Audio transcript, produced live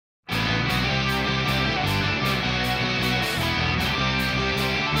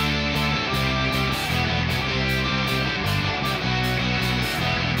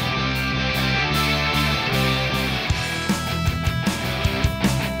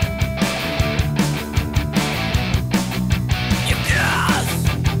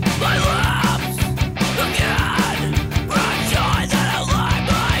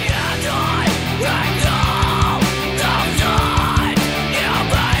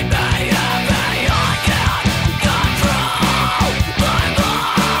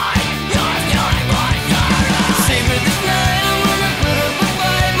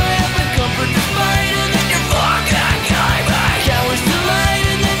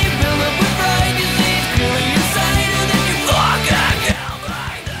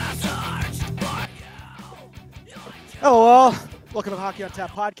Welcome to the Hockey on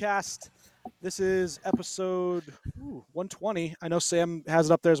Tap podcast. This is episode 120. I know Sam has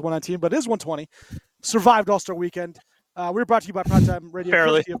it up there as 119, but it is 120. Survived All-Star Weekend. We're brought to you by Primetime Radio,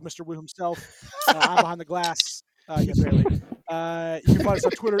 courtesy of Mr. Wu himself. I'm behind the glass. Yeah, barely. You can find us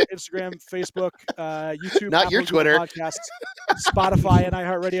on Twitter, Instagram, Facebook, YouTube, not Apple, your Twitter, Podcasts, Spotify, and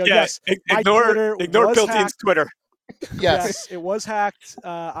iHeartRadio. Yeah, Yes, ignore Pilteen's Twitter. Yes, it was hacked.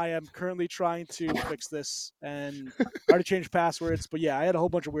 I am currently trying to fix this and already changed passwords. But yeah, I had a whole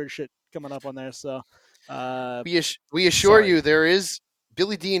bunch of weird shit coming up on there. So we assure you, there is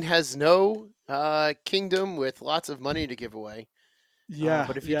Billy Dean has no kingdom with lots of money to give away. Yeah,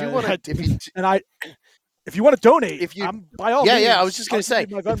 but if you do want to, if you want to donate, I'm by all means. I was just going to say,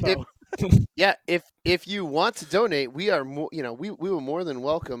 if you want to donate, we are we will more than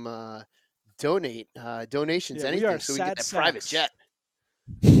welcome donations, anything, so we get that private jet.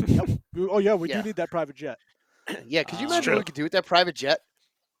 Yep. Oh yeah, we do need that private jet. Yeah, could you imagine what we could do with that private jet?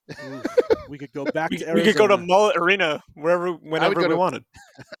 We could go back to Arizona. We could go to Mullet Arena whenever we wanted.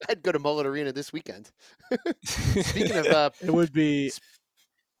 I'd go to Mullet Arena this weekend. Speaking of, it would be.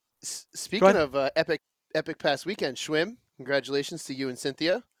 Speaking of epic past weekend, Schwim, congratulations to you and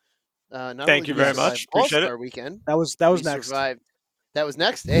Cynthia. Thank you very much. Appreciate it. Weekend. That was next. Survived. That was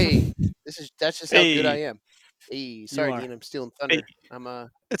next. Hey, that's just how good I am. Hey, sorry, Dean, I'm stealing thunder. Hey. I'm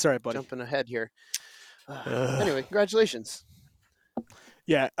it's all right, buddy. Jumping ahead here. Anyway, congratulations.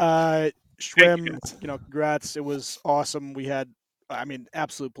 Yeah, Schwim, congrats. It was awesome. We had,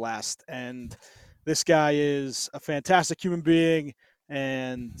 absolute blast. And this guy is a fantastic human being,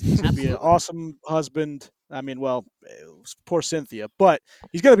 and he's going to be an awesome husband. Poor Cynthia, but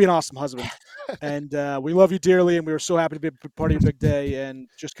he's going to be an awesome husband. And we love you dearly, and we were so happy to be a part of your big day. And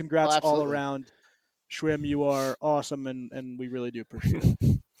just congrats all around. Schwim, you are awesome, and we really do appreciate it.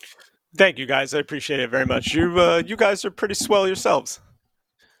 Thank you, guys. I appreciate it very much. You guys are pretty swell yourselves.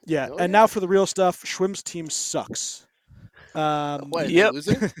 Yeah, and now for the real stuff. Schwim's team sucks. Yep. Yep,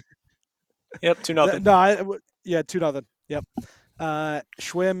 2-0. 2-0. Yep.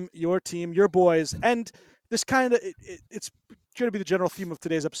 Schwim, your team, your boys, and this kind of it's going to be the general theme of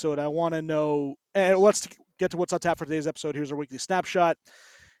today's episode. I want to know, and let's get to what's on tap for today's episode. Here's our weekly snapshot.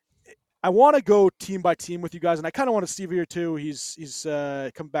 I want to go team by team with you guys, and I kind of want to Steve here too. He's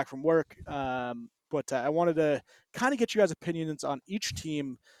coming back from work, but I wanted to kind of get you guys' opinions on each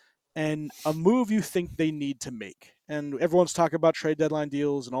team and a move you think they need to make. And everyone's talking about trade deadline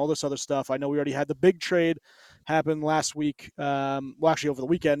deals and all this other stuff. I know we already had the big trade happen last week, over the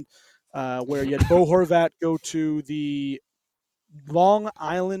weekend, where you had Bo Horvat go to the Long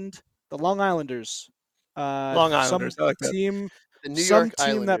Islanders. Long Islanders, I like that. Team. The New York team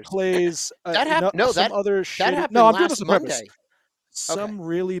Islanders. that plays that happened. That happened I'm doing this on Monday. Purpose. Some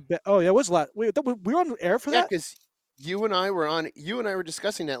really bad. Oh, yeah, it was last. We were on air for that. Yeah, because you and I were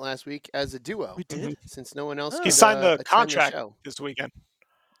discussing that last week as a duo. We did, since no one else. He signed the contract this weekend.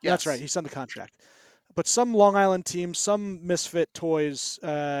 Yes. That's right. He signed the contract. But some Long Island team, some misfit toys,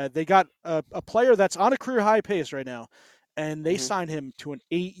 they got a player that's on a career high pace right now, and they signed him to an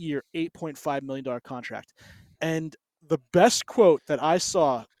 8-year, $8.5 million contract. And the best quote that I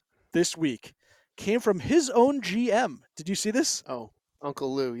saw this week came from his own GM. Did you see this? Oh,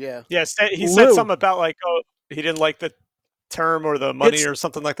 Uncle Lou, yeah. Yes, he said something about he didn't like the term or the money or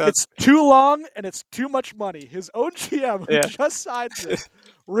something like that. It's too long and it's too much money. His own GM who just signed this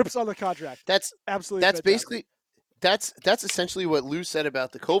rips on the contract. That's absolutely. That's fantastic. Basically that's essentially what Lou said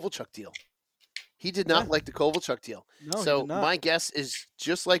about the Kovalchuk deal. He did not like the Kovalchuk deal. No, so my guess is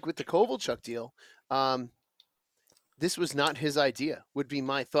just like with the Kovalchuk deal. This was not his idea, would be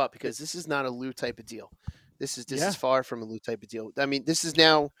my thought, because this is not a Lou type of deal. This is far from a Lou type of deal. I mean, this is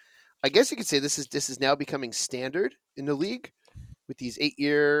now, I guess you could say this is now becoming standard in the league with these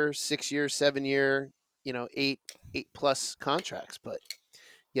 8-year, 6-year, 7-year, 8+ contracts. But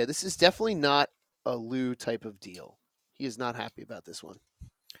yeah, this is definitely not a Lou type of deal. He is not happy about this one.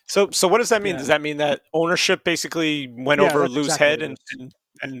 So what does that mean? Does that mean that ownership basically went over Lou's head and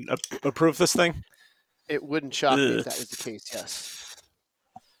approved this thing? It wouldn't shock me if that was the case, yes.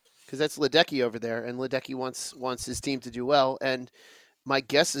 Because that's Ledecky over there, and Ledecky wants his team to do well. And my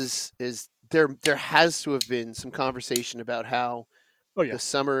guess is there has to have been some conversation about how the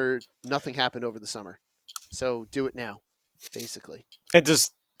summer, nothing happened over the summer. So do it now, basically. And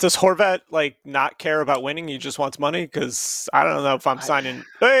does Horvat not care about winning? He just wants money? Because I don't know if I'm signing.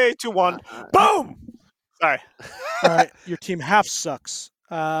 Hey, 2-1. Boom! Sorry. All right, your team half sucks.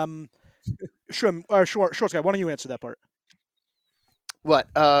 Shorts guy, why don't you answer that part? What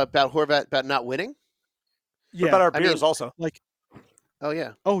about Horvat? About not winning? Yeah, what about our beers also? Oh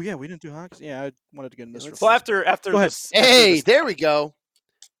yeah. Oh yeah, we didn't do Hawks. Yeah, I wanted to get in this. let's- Well, after Go ahead. this, Hey, this, there we go.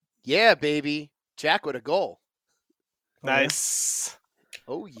 Yeah, baby. Jack with a goal. nice.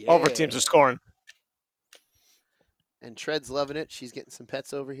 Oh yeah. All of our teams are scoring. And Tread's loving it. She's getting some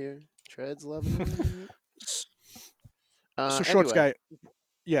pets over here. Tread's loving it. So shorts anyway, guy.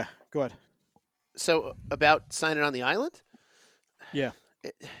 Yeah, go ahead. So about signing on the island? Yeah.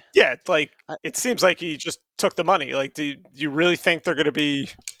 Yeah, like it seems like he just took the money. Like, do you really think they're going to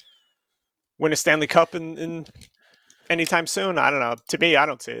win a Stanley Cup in anytime soon? I don't know. To me, I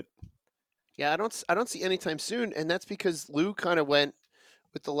don't see it. Yeah, I don't see anytime soon, and that's because Lou kind of went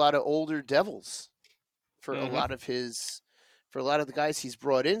with a lot of older Devils for a lot of the guys he's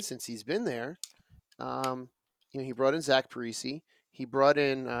brought in since he's been there. He brought in Zach Parise. He brought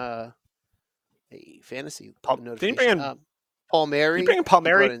in a fantasy Did he bring in Palmieri? Did he bring in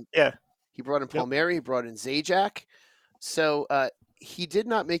Palmieri? Yeah. He brought in Palmieri. He brought in Zajac. So he did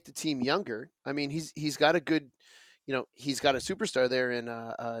not make the team younger. I mean, he's got a good, he's got a superstar there in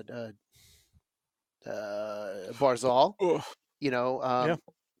Barzal. Yeah.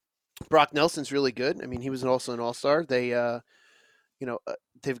 Brock Nelson's really good. I mean, he was also an all-star. They,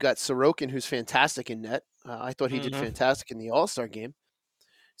 they've got Sorokin, who's fantastic in net. I thought he did fantastic in the all-star game.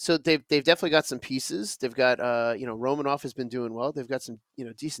 So they've definitely got some pieces. They've got Romanoff has been doing well. They've got some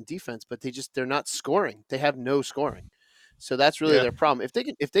decent defense, but they're not scoring. They have no scoring. So that's really their problem.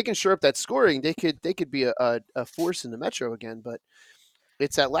 If they can shore up that scoring, they could be a force in the Metro again. But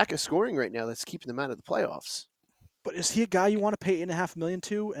it's that lack of scoring right now that's keeping them out of the playoffs. But is he a guy you want to pay $8.5 million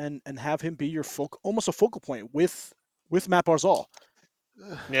to and have him be your almost a focal point with Matt Barzal?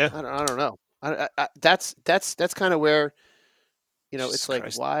 Yeah, I don't know. That's kind of where it's Jesus like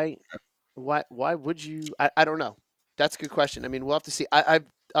Christ. why would you? I don't know. That's a good question. I mean, we'll have to see. I'm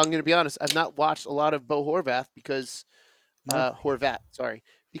going to be honest. I've not watched a lot of Bo Horvath because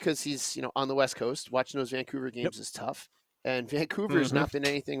because he's on the West Coast. Watching those Vancouver games is tough, and Vancouver has not been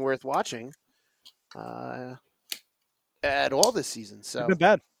anything worth watching at all this season. So They've been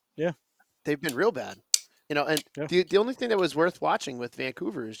bad. Yeah, they've been real bad. And the only thing that was worth watching with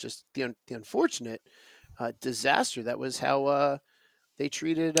Vancouver is just the unfortunate disaster that was how they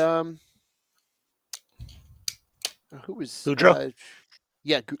treated who was Boudreaux.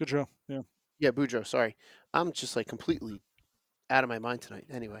 Goudreau. Yeah. Yeah, Boudreaux. Sorry, I'm just like completely out of my mind tonight.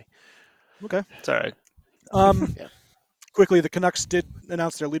 Anyway, Okay. It's all right. Yeah. Quickly, the Canucks did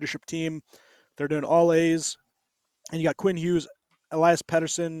announce their leadership team. They're doing all A's, and you got Quinn Hughes, Elias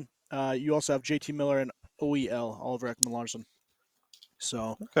Pettersson. You also have JT Miller and OEL, Oliver Ekman-Larsson.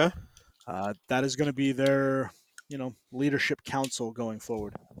 So Okay. that is going to be their leadership council going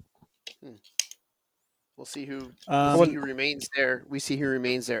forward. We'll see who remains there. We see who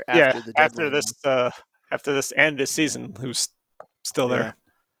remains there after the deadline. After this and this season, who's still there?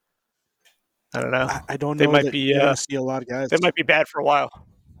 I don't know. I don't They know. might that be. you're gonna see a lot of guys. They might be bad for a while.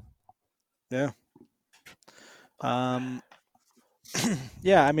 Yeah.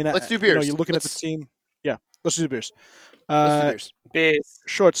 Yeah. I mean, Let's do beers. You're looking at the team. Yeah. Let's do beers. Let's do beers. Beers.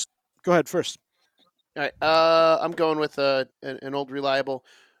 Shorts. Go ahead first. All right. I'm going with an old reliable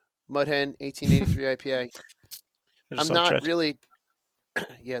Mudhen 1883 IPA. I'm not really.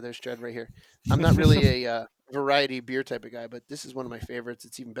 Yeah, there's Dread right here. I'm not really a variety beer type of guy, but this is one of my favorites.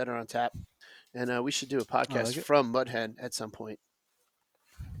 It's even better on tap, and we should do a podcast from Mudhen at some point.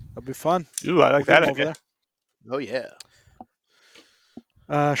 That'll be fun. Ooh, I like that Over idea. there. Oh yeah.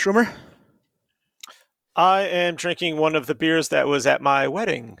 Schumer. I am drinking one of the beers that was at my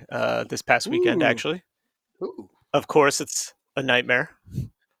wedding this past weekend, Ooh. actually. Ooh. Of course, it's a Nightmare.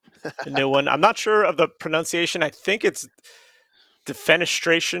 A new one. I'm not sure of the pronunciation. I think it's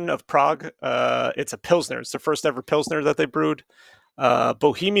Defenestration of Prague. It's a Pilsner. It's the first ever Pilsner that they brewed.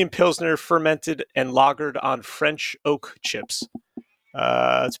 Bohemian Pilsner fermented and lagered on French oak chips.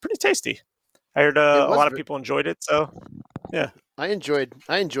 It's pretty tasty. I heard a lot of people enjoyed it. So, yeah. I enjoyed.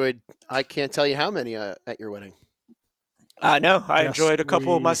 I can't tell you how many at your wedding. I know. I enjoyed a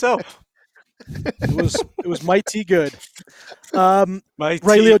couple myself. It was mighty good. Mighty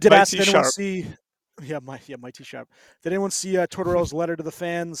Leo did ask, did anyone sharp. see? Yeah, mighty sharp. Did anyone see Tortorella's letter to the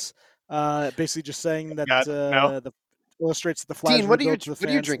fans? Basically, just saying that No. the illustrates that the Flyers Dean, what are you rebuilt to the fans. what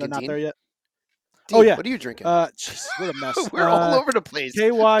are you drinking, They're not Dean? there yet. Dean, Oh, yeah. What are you drinking? Jeez, what a mess. We're all over the place.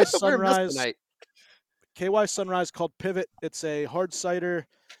 KY We're a mess Sunrise. tonight. KY Sunrise called Pivot. It's a hard cider.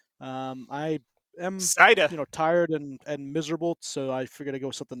 I am Cider. tired and miserable, so I figured I'd go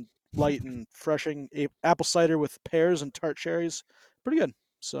with something light and refreshing. Apple cider with pears and tart cherries. Pretty good.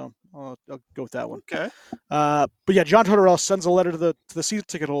 So I'll go with that one. Okay. But yeah, John Tortorella sends a letter to the season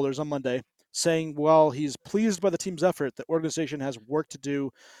ticket holders on Monday. saying, while he's pleased by the team's effort, the organization has work to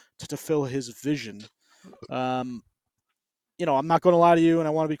do to fulfill his vision. I'm not going to lie to you, and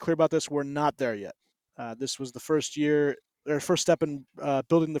I want to be clear about this. We're not there yet. This was the first step in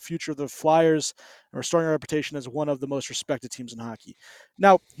building the future of the Flyers and restoring our reputation as one of the most respected teams in hockey.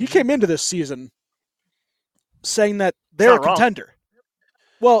 Now, he came into this season saying that they're a contender.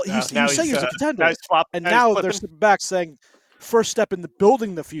 Well, he was saying he was a contender, now they're stepping back saying first step in the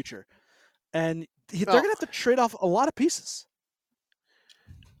building the future, and they're going to have to trade off a lot of pieces.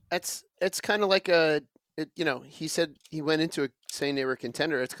 It's kind of like he said he went into it saying they were a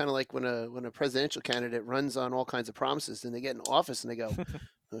contender. It's kind of like when a presidential candidate runs on all kinds of promises, and they get in office and they go,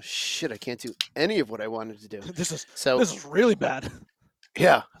 "Oh shit, I can't do any of what I wanted to do." This is really bad.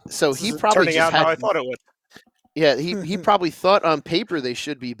 Yeah. So he probably turning out how I thought it would. Yeah, he probably thought on paper they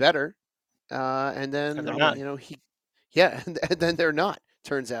should be better, and then they're not. and then they're not.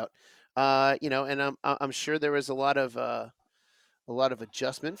 Turns out, and I'm sure there was a lot of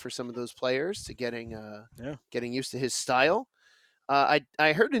adjustment for some of those players to getting used to his style. I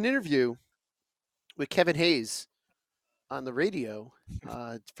heard an interview with Kevin Hayes on the radio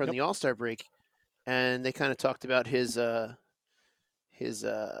from the All-Star break, and they kind of talked about his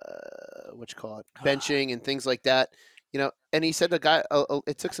benching and things like that, and he said the guy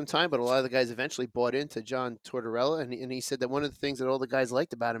it took some time, but a lot of the guys eventually bought into John Tortorella, and he said that one of the things that all the guys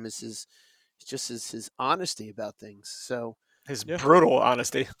liked about him is his honesty about things. So his brutal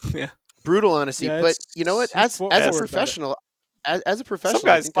honesty. Brutal honesty. Yeah, but you know what, as a professional, some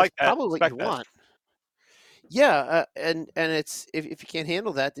guys like that. Probably what you want. Yeah, and it's if you can't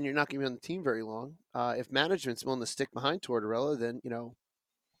handle that, then you're not going to be on the team very long. If management's willing to stick behind Tortorella, then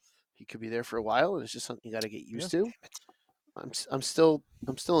he could be there for a while, and it's just something you got to get used to. I'm still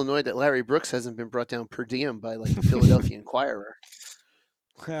annoyed that Larry Brooks hasn't been brought down per diem by like the Philadelphia Inquirer.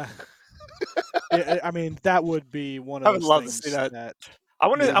 I mean, that would be one of those things. I would love to see that. I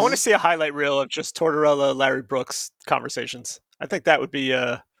want to see a highlight reel of just Tortorella, Larry Brooks conversations. I think that would be.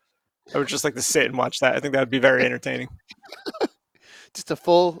 I would just like to sit and watch that. I think that would be very entertaining. Just a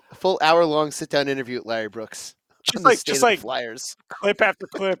full hour-long sit-down interview with Larry Brooks. Just like Flyers. Clip after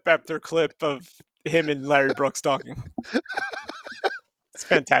clip after clip of him and Larry Brooks talking. It's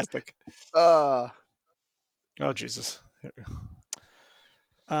fantastic. Oh Jesus.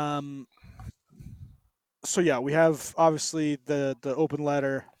 So yeah, we have obviously the open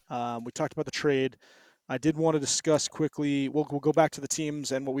letter. We talked about the trade. I did want to discuss quickly. We'll go back to the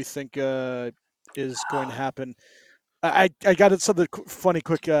teams and what we think is going to happen. I got something funny,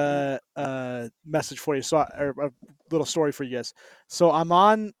 quick message for you. So a little story for you guys. So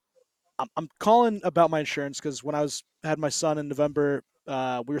I'm calling about my insurance because when I had my son in November,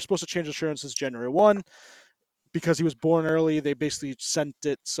 we were supposed to change insurances January 1. Because he was born early, they basically sent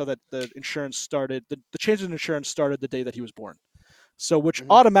it so that the insurance started. The change in insurance started the day that he was born. So which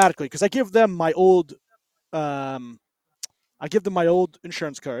automatically, because I give them my old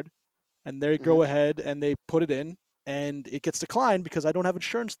insurance card, and they go ahead and they put it in, and it gets declined because I don't have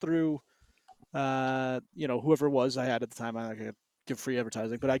insurance through, whoever it was I had at the time. I could give free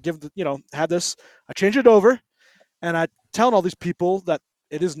advertising, but I had this. I change it over, and I telling all these people that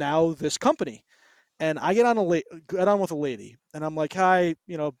it is now this company, and I get on with a lady, and I'm like, hi,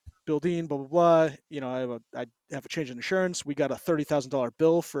 Bill Dean, blah blah blah. I have a change in insurance. We got a $30,000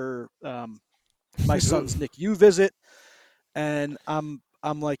 bill for my son's NICU visit, and I'm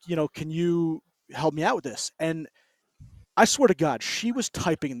like, can you help me out with this? And I swear to God, she was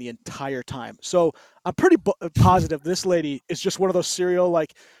typing the entire time. So I'm pretty positive this lady is just one of those serial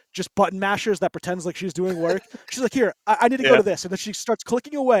just button mashers that pretends like she's doing work. She's like, here, I need to go to this, and then she starts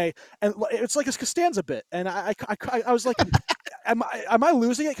clicking away, and it's like a Costanza bit. And I was like, am I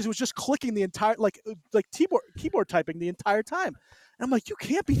losing it? Because it was just clicking the entire like keyboard typing the entire time. And I'm like, you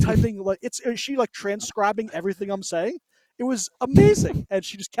can't be typing is she transcribing everything I'm saying? It was amazing, and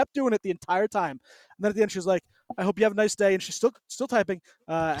she just kept doing it the entire time. And then at the end, she was like, "I hope you have a nice day," and she's still typing.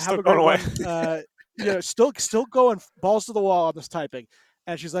 Have a great one. Still going balls to the wall on this typing.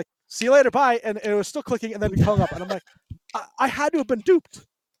 And she's like, "See you later, bye." And it was still clicking, and then we hung up. And I'm like, I had to have been duped.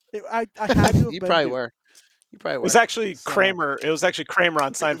 I had to have You probably were. It was actually Kramer. It was actually Kramer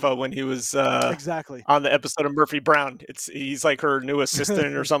on Seinfeld when he was exactly on the episode of Murphy Brown. He's like her new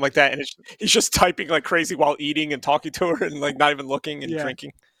assistant or something like that, and he's just typing like crazy while eating and talking to her and not even looking and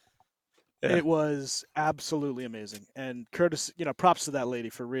drinking. Yeah. It was absolutely amazing, and Curtis, props to that lady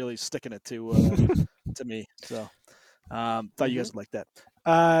for really sticking it to me. So thought you guys would like that.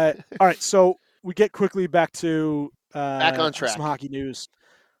 All right, so we get quickly back to back on track. Some hockey news.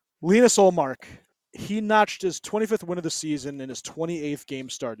 Linus Ullmark. He notched his 25th win of the season in his 28th game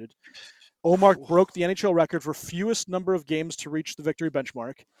started. Omar broke the NHL record for fewest number of games to reach the victory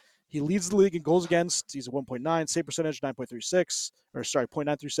benchmark. He leads the league in goals against. He's at 1.9. Save percentage,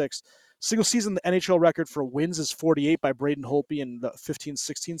 0.36. Single season, the NHL record for wins is 48 by Braden Holtby in the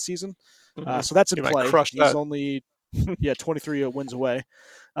 15-16 season. So that's in play. He's only 23 wins away.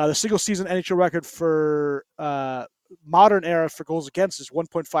 The single season NHL record for modern era for goals against is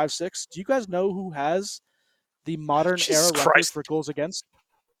 1.56. Do you guys know who has the modern era record for goals against?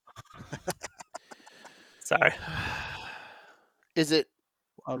 Sorry. Is it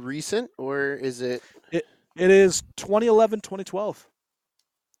recent or is it? It is 2011, 2012.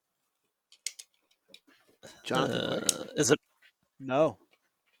 Jonathan is it? No.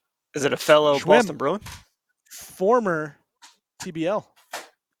 Is it a fellow Boston Bruin? Former TBL.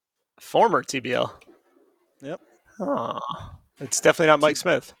 Former TBL. Yep. Oh, it's definitely not Mike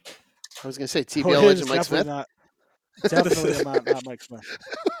Smith. I was going to say TBL legend Mike Smith. Definitely not Mike Smith.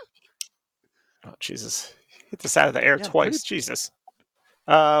 Oh, Jesus. Hit this out of the air twice. Jesus.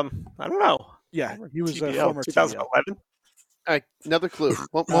 I don't know. Yeah, he was TBL, a former 2011. TBL. All right, another clue.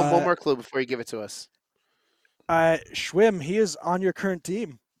 One more clue before you give it to us. Schwim, he is on your current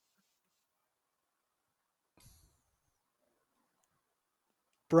team.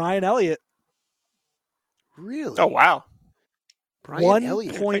 Brian Elliott. Really? Oh, wow. Brian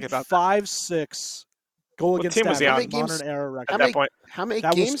Elliott. 1.56 goal against average, modern era record. At that point. How many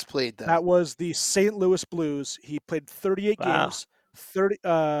games played though? That was the St. Louis Blues. He played 38 games, 30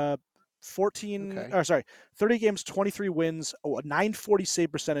 games, 23 wins, a 940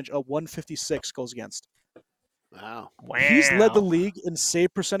 save percentage, a 156 goals against. Wow. He's led the league in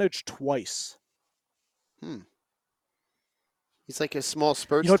save percentage twice. He's like a small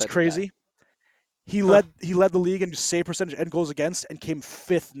Spurs. You know what's crazy? He led the league in save percentage and goals against and came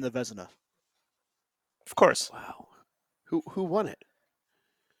 5th in the Vezina. Of course. Wow. Who won it?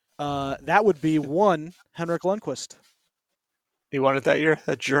 That would be Henrik Lundqvist. He won it that year,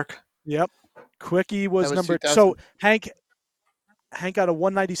 that jerk. Yep. Quickie was number 2000. So Hank got a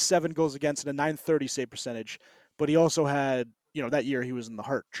 197 goals against and a 930 save percentage, but he also had, that year he was in the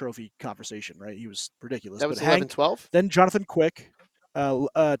Hart Trophy conversation, right? He was ridiculous. That was 11-12? Then Jonathan Quick,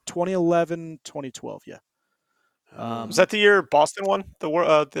 2011, 2012, yeah. Was that the year Boston won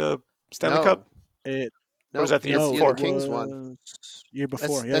the Stanley Cup? Or was that the year before? The Kings won. Year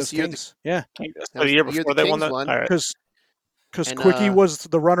before, that's the Kings. The year before they won that? All right. Because Quickie was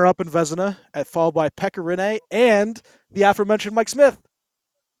the runner-up in Vezina, followed by Pekka Rinne and the aforementioned Mike Smith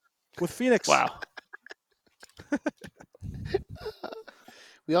with Phoenix. Wow.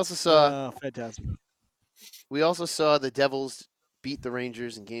 We also saw fantastic. We also saw the Devils beat the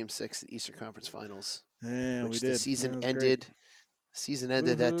Rangers in Game 6 of the Eastern Conference Finals. Yeah, which we did. The season ended. Season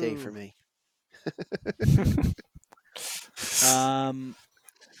ended that day for me.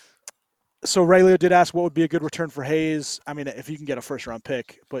 So Ray Leo did ask what would be a good return for Hayes. I mean, if you can get a first-round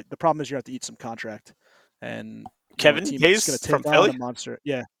pick, but the problem is you have to eat some contract. And Kevin Hayes from Philly? A monster.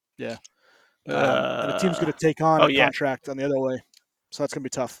 Yeah. And the team's going to take on a contract on the other way. So that's going to be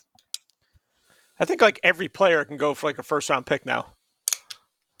tough. I think like every player can go for like a first-round pick now.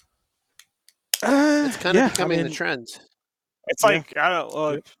 It's kind of becoming the trend. It's like, I don't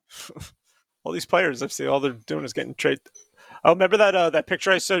know, all these players, I've seen all they're doing is getting traded. Oh, remember that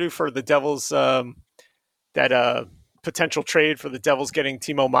picture I showed you for the Devils, that potential trade for the Devils getting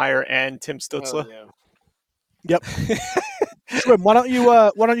Timo Meier and Tim Stützle? Oh, yeah. Yep. Why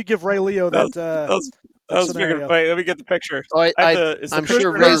don't you give Ray Leo that? Wait, let me get the picture. Oh, I'm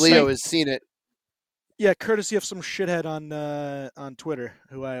sure Ray Leo has seen it. Yeah, courtesy of some shithead on Twitter,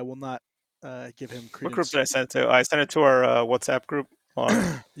 who I will not give him credence. What group did I send it to? I sent it to our WhatsApp group.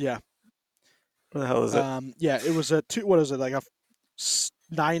 Yeah. What the hell is it? Yeah, it was a what is it, like a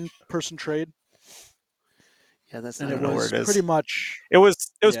 9-person trade? Yeah, that's not. And it was where it is. Pretty much. It was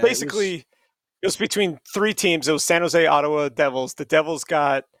basically it was between 3 teams. It was San Jose, Ottawa, Devils. The Devils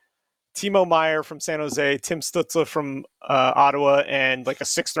got Timo Meier from San Jose, Tim Stützle from Ottawa, and like a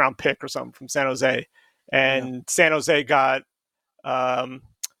 6th-round pick or something from San Jose. And San Jose got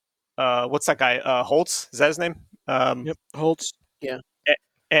what's that guy? Holtz? Is that his name? Yep, Holtz. Yeah.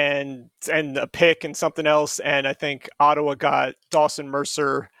 And a pick and something else. And I think Ottawa got Dawson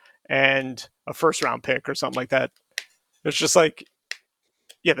Mercer and a 1st-round pick or something like that. It's just like,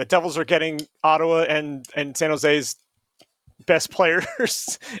 yeah, the Devils are getting Ottawa and San Jose's best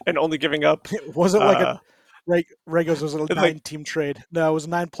players and only giving up. Was it like Ray goes, was it a 9-team trade? No, it was a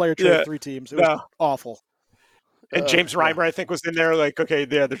 9-player trade, 3 teams. It was awful. And James Reimer, I think, was in there. Like, okay,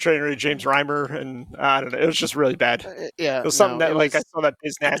 they're trading James Reimer, and I don't know. It was just really bad. It was something that, like, I saw that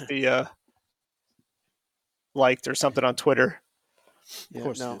Biz Nasty liked or something on Twitter. Yeah, Of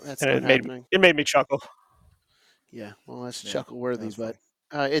course no, it is. that's And not happening. it made me chuckle. Yeah, well, that's Yeah, chuckle worthy, that was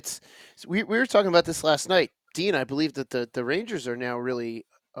but we were talking about this last night. Dean, I believe that the Rangers are now really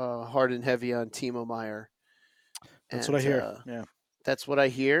hard and heavy on Timo Meyer. That's And what I hear. Yeah. that's what I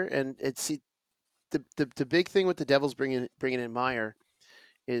hear. And it's the big thing with the Devils bringing in Meyer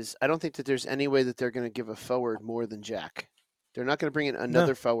is I don't think that there's any way that they're going to give a forward more than Jack. They're not going to bring in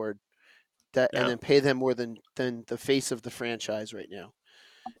another forward and then pay them more than the face of the franchise right now.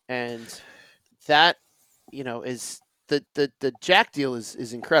 And that, is the Jack deal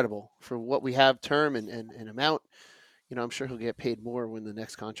is incredible for what we have term and amount. I'm sure he'll get paid more when the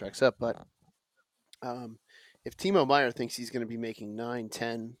next contract's up. But if Timo Meyer thinks he's going to be making 9,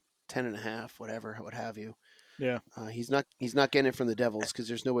 10, 10 and a half, whatever, what have you, Yeah. he's not getting it from the Devils because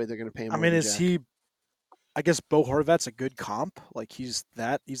there's no way they're going to pay him. I more mean, than is Jack. he? I guess Bo Horvat's a good comp. Like he's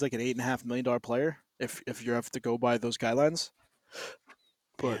like an $8.5 million player. If you have to go by those guidelines.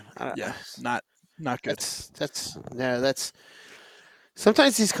 But Man, not good. That's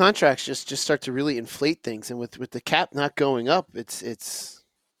sometimes these contracts just start to really inflate things, and with the cap not going up, it's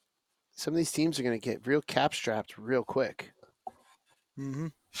some of these teams are going to get real cap strapped real quick. Mm-hmm.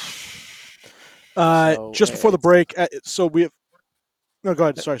 Just before the break, so we have. No, go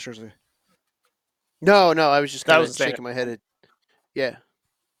ahead. Sorry, seriously. No, I was just kind of shaking my head. Yeah.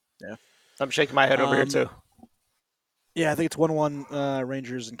 I'm shaking my head over here too. Yeah, I think it's 1-1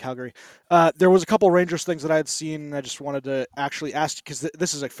 Rangers in Calgary. There was a couple Rangers things that I had seen. I just wanted to actually ask you because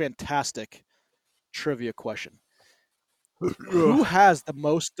this is a fantastic trivia question. Who has the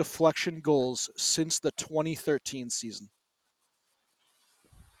most deflection goals since the 2013 season?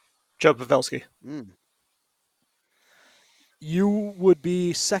 Joe Pavelski. You would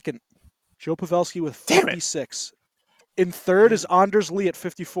be second. Joe Pavelski with 56. In third is Anders Lee at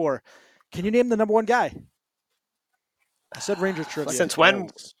 54. Can you name the number one guy? I said Rangers trivia. Since when?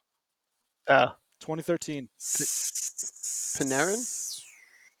 2013. Panarin?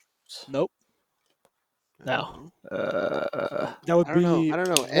 Nope. No. That would be. I don't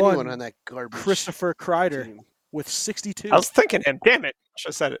know anyone on that garbage. Christopher Kreider team. with 62. I was thinking him. Damn it! I should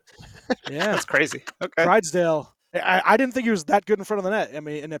have said it. Yeah, that's crazy. Okay. Clydesdale. I didn't think he was that good in front of the net. I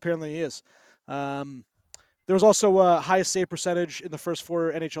mean, and apparently he is. There was also a highest save percentage in the first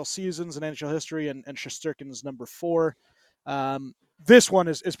 4 NHL seasons in NHL history, and Shesterkin's number 4. This one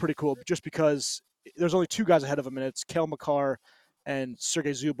is pretty cool just because there's only 2 guys ahead of him, and it's Cale Makar and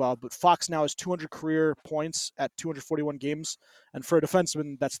Sergei Zubov. But Fox now has 200 career points at 241 games, and for a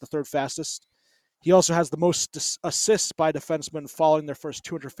defenseman, that's the 3rd fastest. He also has the most assists by defensemen following their first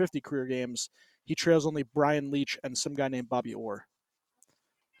 250 career games. He trails only Brian Leach and some guy named Bobby Orr.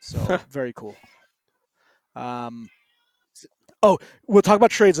 So very cool. We'll talk about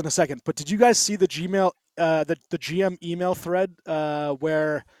trades in a second. But did you guys see the Gmail, the GM email thread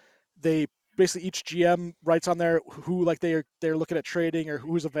where they basically each GM writes on there who like they're looking at trading or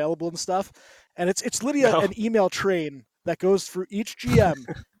who's available and stuff, and it's literally an email train that goes through each GM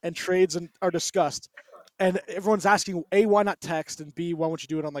and trades are discussed. And everyone's asking, A, why not text? And B, why won't you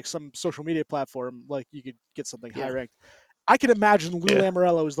do it on like some social media platform? Like you could get something high ranked. I can imagine Lou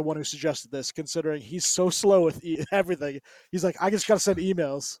Lamoriello is the one who suggested this, considering he's so slow with everything. He's like, I just got to send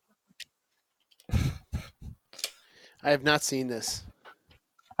emails. I have not seen this.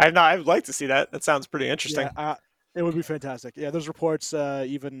 I'd like to see that. That sounds pretty interesting. Yeah, it would be fantastic. Yeah, there's reports.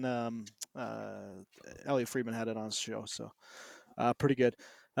 Even Elliot Friedman had it on his show, so pretty good.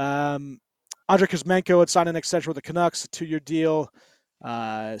 Andrei Kuzmenko had signed an extension with the Canucks, a 2-year deal.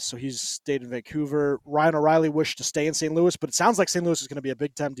 So he's stayed in Vancouver. Ryan O'Reilly wished to stay in St. Louis, but it sounds like St. Louis is going to be a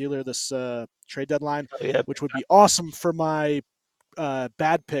big-time dealer this trade deadline, which would be awesome for my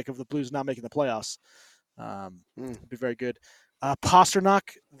bad pick of the Blues not making the playoffs. Would be very good.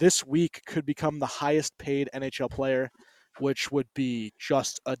 Pasternak this week could become the highest-paid NHL player, which would be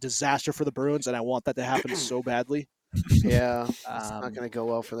just a disaster for the Bruins, and I want that to happen so badly. Yeah, it's not going to go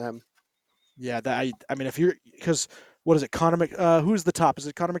well for them. Yeah, I mean, if you're because what is it, Connor? Who's the top? Is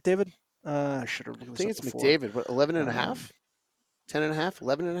it Connor McDavid? I should have. I think it's before. McDavid. What, 11 and a half? 10 and a half?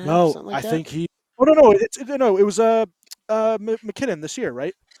 11 and a half? No, something like I think he. Oh no! It was McKinnon this year,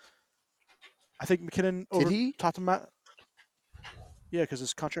 right? I think McKinnon topped him out. Yeah, because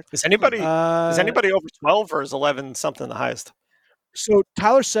his contract. Is anybody over 12 or is 11 something the highest? So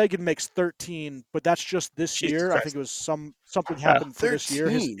Tyler Seguin makes 13, but that's just this Jesus year. Christ. I think it was something happened for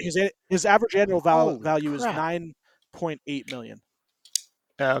 13. this year. His average annual value is crap. $9.8 million.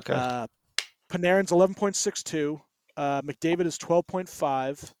 Yeah, okay. Panarin's 11.62. McDavid is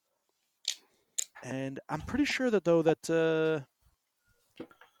 12.5. And I'm pretty sure that McKinnon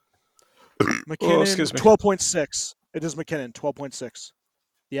 12.6. It is McKinnon, 12.6,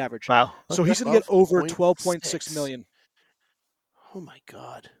 the average. Wow. So he's going to get over 12.6 12.6 million. Oh my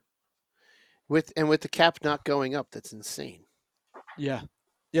god! With the cap not going up, that's insane. Yeah.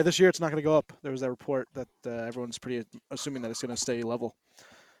 Yeah, this year it's not going to go up. There was that report that everyone's pretty assuming that it's going to stay level.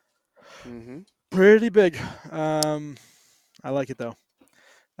 Mm-hmm. Pretty big. I like it, though.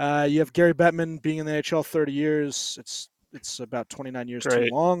 You have Gary Bettman being in the NHL 30 years. It's about 29 years Great.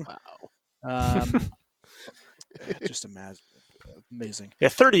 too long. Wow. Just amazing. Yeah,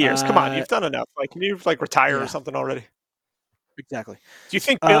 30 years. Come on, you've done enough. Like, can you retire Yeah. or something already? Exactly. Do you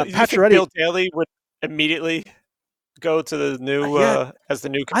think Pacioretty- Bill Daly would immediately go to the new as the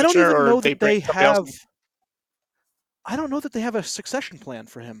new I don't commissioner, even or know they that bring they somebody else have. in? I don't know that they have a succession plan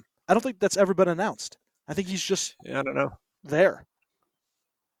for him. I don't think that's ever been announced. I think he's just Yeah, I don't know. there.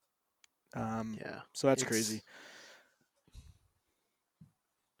 Yeah. So that's It's- crazy.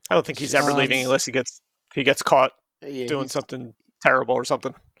 I don't think he's ever leaving unless he gets caught Yeah, doing he's- something terrible or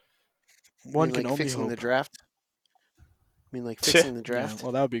something. One you mean can like only fixing hope. the draft. I mean, like fixing the draft. Yeah,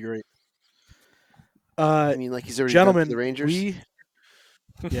 well, that would be great. I mean, like he's already Gentlemen, done for the Rangers.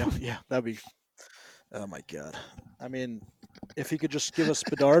 yeah, that'd be. Oh my god! I mean, if he could just give us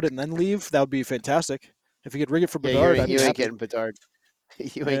Bedard and then leave, that would be fantastic. If he could rig it for Yeah, Bedard, you I'd be ain't happy. getting Bedard. You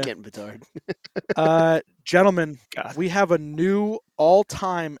Yeah. ain't getting Bedard. Gentlemen, God. we have a new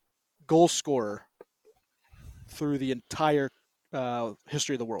all-time goal scorer through the entire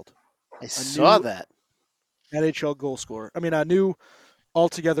history of the world. I saw new- that. NHL goal scorer. I mean, a new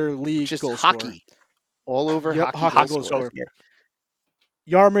altogether league Just goal hockey. scorer. All over Yep, hockey. hockey goal goal scorer. scorer.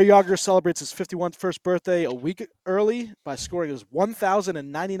 Jaromir Jagr celebrates his 51st birthday a week early by scoring his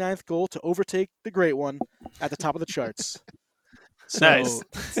 1,099th goal to overtake the great one at the top of the charts. So, Nice.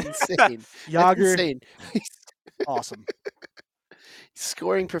 It's insane. That's Jagr, insane. He's awesome.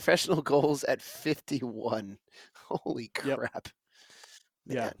 scoring professional goals at 51. Holy Yep. crap.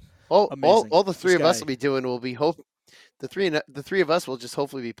 Yeah. Man. All Amazing. the three This of us guy- will be doing will be the three of us will just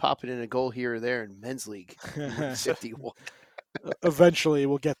hopefully be popping in a goal here or there in men's league. 51. Eventually,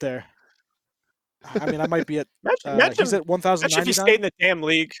 we'll get there. I mean, I might be at. Imagine He's at if he 1,099. stayed in the damn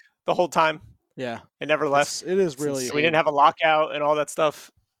league the whole time Yeah, and never left. it is It's really. So we didn't have a lockout and all that stuff.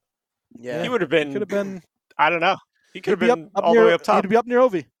 Yeah. He would have been. Could have been. I don't know. He could He'd have be been up all near. the way up top. He'd be up near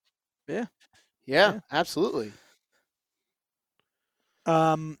Ovi. Yeah, absolutely.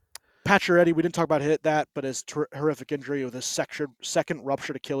 Pacioretty, we didn't talk about that, but his horrific injury with his second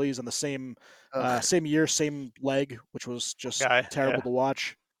ruptured Achilles in the same Ugh. same year, same leg, which was just Guy, terrible yeah. to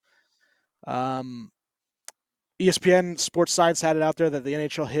watch. ESPN Sports Science had it out there that the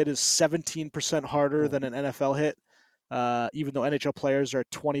NHL hit is 17% harder than an NFL hit, even though NHL players are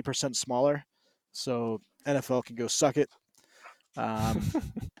 20% smaller. So NFL can go suck it.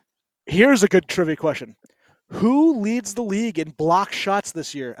 Here's a good trivia question. Who leads the league in block shots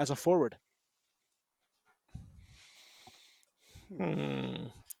this year as a forward?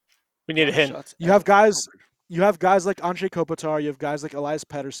 We need a hint. Shots You have ever guys- covered. You have guys like Andrei Kopitar. You have guys like Elias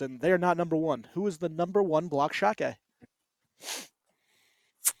Pettersson. They are not number one. Who is the number one block shot guy?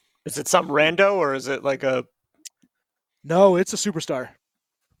 Is it some rando or is it like a No, it's a superstar.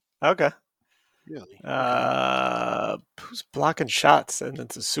 okay? Really? Who's blocking shots and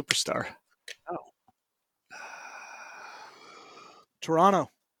it's a superstar? Toronto.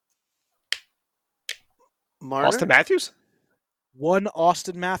 Marner? Austin Matthews? One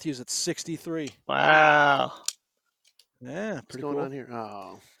Austin Matthews at 63. Wow. Yeah, What's pretty going cool. on here?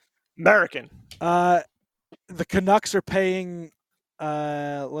 Oh. American. The Canucks are paying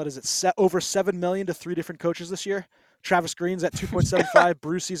what is it? Over $7 million to three different coaches this year. Travis Green's at 2.75,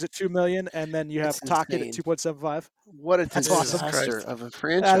 Brucey's at $2 million, and then you have That's Tocchet at insane. 2.75. What a That's disaster awesome. of a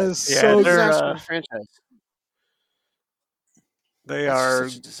franchise. That is Yeah, so they're, disaster uh, of a franchise. They That's are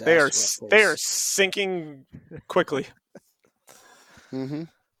such a disaster they are of a they are place. sinking quickly. Mm-hmm.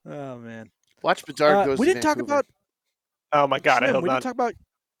 Oh man. Watch Bedard goes We to didn't talk Vancouver. about. Oh my god, I Slim, hope we not. didn't talk about.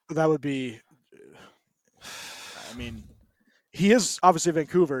 That would be. I mean, he is obviously a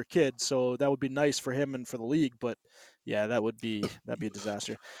Vancouver kid, so that would be nice for him and for the league. But yeah, that'd be a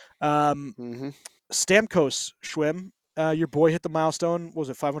disaster. Mm-hmm. Stamkos, Schwim, your boy hit the milestone. What was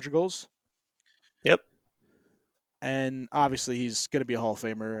it 500 goals? Yep. And obviously, he's going to be a Hall of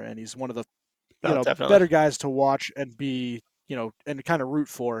Famer, and he's one of the Definitely. better guys to watch and be and kind of root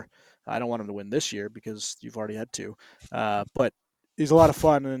for. I don't want him to win this year because you've already had two, but he's a lot of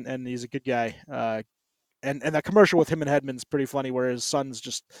fun and he's a good guy. And that commercial with him and Hedman's pretty funny, where his son's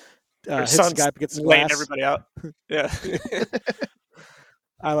just Your hits the son's guy up against the laying glass. everybody out. Yeah.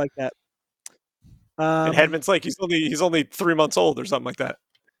 I like that. And Hedman's like he's only 3 months old or something like that.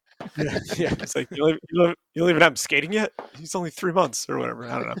 Yeah. It's like you don't even have him skating yet. He's only 3 months or whatever.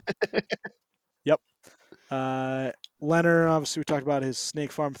 I don't know. Yep. Leonard, obviously, we talked about his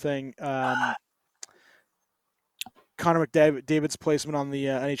snake farm thing. Connor McDavid's placement on the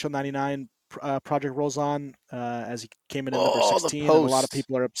NHL 99 project rolls on as he came in at number 16, and a lot of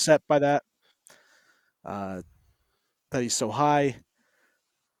people are upset by that. That he's so high.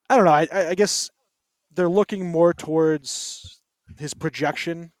 I don't know. I guess they're looking more towards his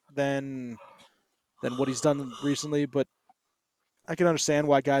projection than what he's done recently, but I can understand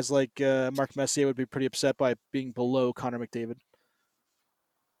why guys like Mark Messier would be pretty upset by being below Connor McDavid.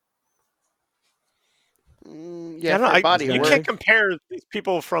 Yeah, for body you work. can't compare these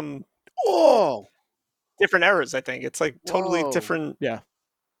people from different eras. I think it's like totally different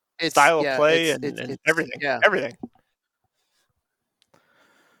style of play and everything. Yeah. Everything.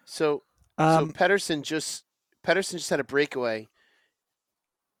 So Pettersson just had a breakaway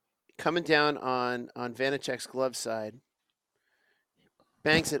coming down on Vanecek's glove side,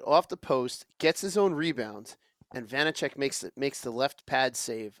 bangs it off the post, gets his own rebound, and Vanecek makes the left pad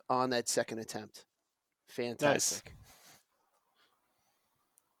save on that second attempt. Fantastic.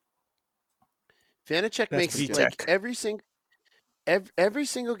 Nice. Vanecek makes like every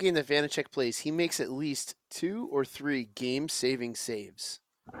single game that Vanecek plays, he makes at least 2 or 3 game-saving saves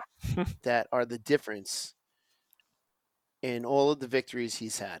that are the difference in all of the victories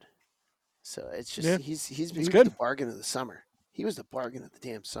he's had. So it's just he's good. The bargain of the summer. He was the bargain of the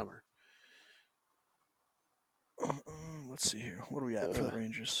damn summer. Let's see here. What do we at for the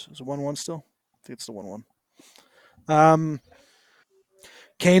Rangers? Is it 1-1 still? I think it's the 1-1.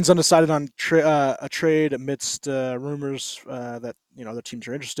 Kane's undecided on a trade amidst rumors that the teams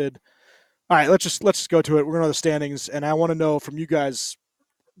are interested. All right, let's just go to it. We're going to the standings, and I want to know from you guys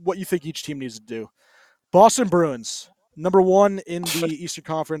what you think each team needs to do. Boston Bruins, number 1 in the Eastern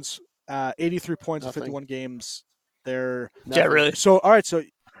Conference, 83 points in 51 games. They're really. So all right, so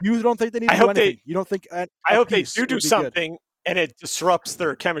you don't think they need to do anything? You don't think? I hope they do something, and it disrupts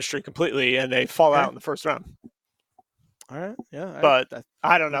their chemistry completely, and they fall out in the first round. All right, yeah, but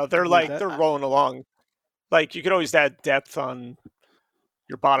I don't know. They're they're rolling along. Like you could always add depth on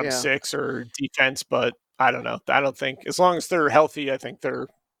your bottom 6 or defense, but I don't know. I don't think as long as they're healthy, I think they're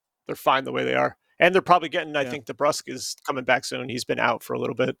fine the way they are, and they're probably getting. I think DeBrusk is coming back soon. He's been out for a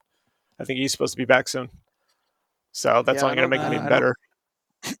little bit. I think he's supposed to be back soon. So that's only going to make them even better.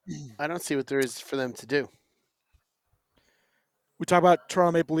 I don't see what there is for them to do. We talk about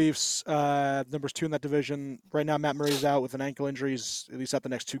Toronto Maple Leafs, numbers 2 in that division. Right now, Matt Murray's out with an ankle injury. He's at least out the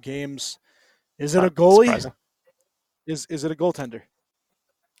next 2 games. Is it a goalie? Surprising. Is it a goaltender?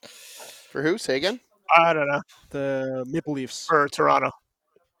 For who? Say again? I don't know. The Maple Leafs. For Toronto.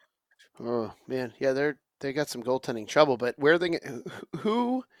 Oh, man. Yeah, they got some goaltending trouble, but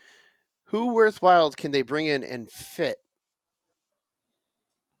who worthwhile can they bring in and fit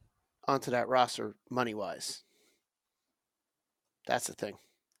onto that roster money-wise? That's the thing.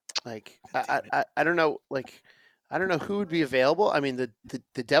 Like, I don't know. Like, I don't know who would be available. I mean, the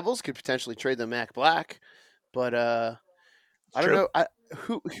Devils could potentially trade them Mac Black, but I don't know.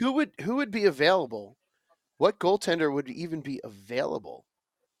 Who would be available? What goaltender would even be available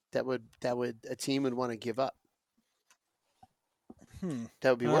that would a team would want to give up?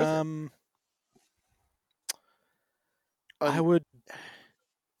 That would be worth it. I would.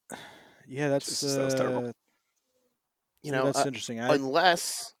 Yeah, that's terrible. That's interesting.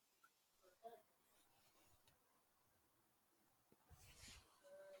 Unless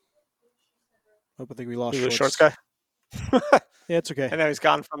I think we lost the Shorts guy. Yeah, it's okay. And now he's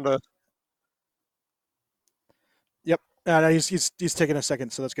gone from the. Yep. No, he's taking a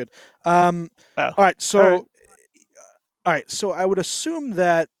second, so that's good. All right. So, all right. So I would assume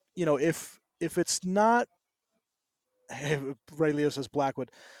that if it's not, Ray Leo says Blackwood.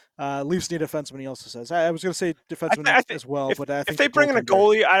 Leafs need a defenseman, he also says. I was going to say defenseman as well, but I think if they bring in a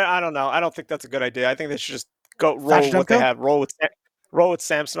goalie, I don't know. I don't think that's a good idea. I think they should just roll what they have. Roll with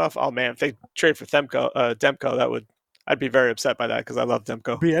Samsonov. Oh man, if they trade for Demko, I'd be very upset by that because I love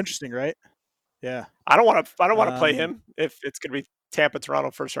Demko. Be interesting, right? Yeah. I don't want to play him if it's going to be Tampa,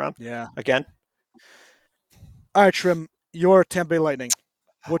 Toronto first round. Yeah. Again. All right, Trim. Your Tampa Bay Lightning.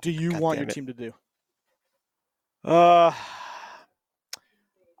 What do you want your team to do? I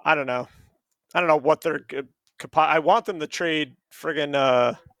don't know. What they're. I want them to trade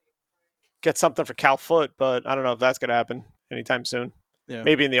friggin' get something for Cal Foote, but I don't know if that's gonna happen anytime soon. Yeah.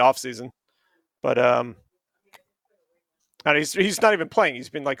 Maybe in the off season, but he's not even playing. He's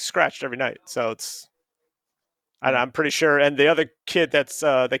been like scratched every night, so it's. I'm pretty sure. And the other kid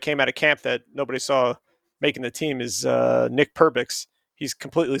that came out of camp that nobody saw making the team is Nick Perbix. he's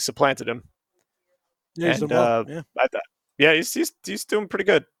completely supplanted him. Yeah, he's and done well. yeah, he's doing pretty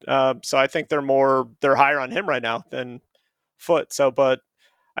good. So I think they're higher on him right now than Foot. So, but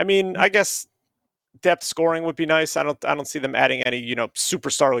I mean, I guess depth scoring would be nice. I don't see them adding any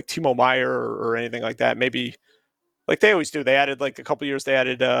superstar like Timo Meyer or anything like that. Maybe like they always do. They added like a couple years. They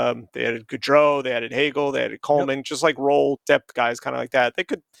added Gaudreau, they added Hagel, they added Coleman. Just like role depth guys, kind of like that. They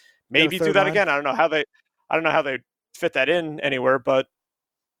could maybe do that again. I don't know how they fit that in anywhere, but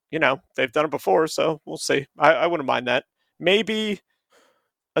they've done it before, so we'll see. I wouldn't mind that. Maybe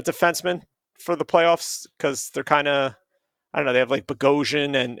a defenseman for the playoffs because they're kind of, I don't know, they have like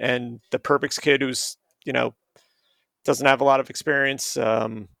Bogosian and the Perbix kid who's doesn't have a lot of experience.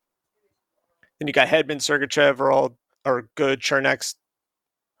 Then you got Hedman, Sergachev are good. Chernek's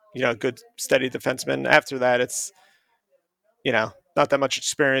good steady defenseman. After that, it's not that much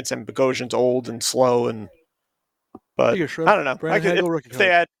experience, and Bogosian's old and slow but I don't know. If they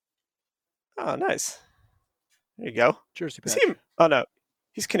had. Oh, nice. There you go. Jersey patch. Oh, no.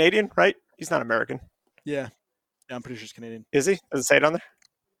 He's Canadian, right? He's not American. Yeah, I'm pretty sure he's Canadian. Is he? Does it say it on there?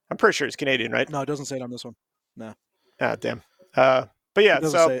 I'm pretty sure he's Canadian, right? No, it doesn't say it on this one. No. Ah, damn. But yeah,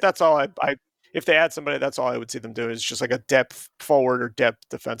 so that's all I if they add somebody, that's all I would see them do is just like a depth forward or depth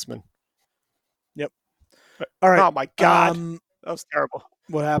defenseman. Yep. All right. Oh, my God. That was terrible.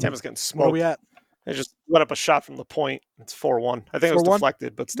 What happened? Tampa's getting smoked. Where are we at? They just let up a shot from the point. It's 4-1. I think it was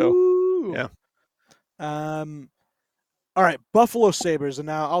deflected, but still. Woo! Yeah. All right, Buffalo Sabres, and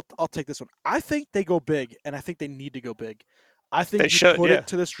now I'll take this one. I think they go big, and I think they need to go big. I think you put it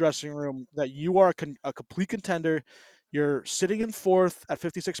to this dressing room that you are a complete contender. You're sitting in fourth at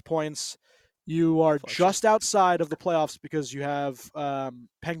 56 points. You are just outside of the playoffs because you have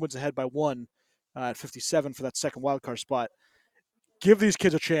Penguins ahead by 1 at 57 for that second wildcard spot. Give these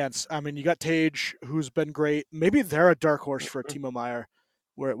kids a chance. I mean, you got Tage, who's been great. Maybe they're a dark horse for a Timo Meyer,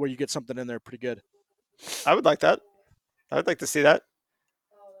 where you get something in there pretty good. I would like that. I would like to see that.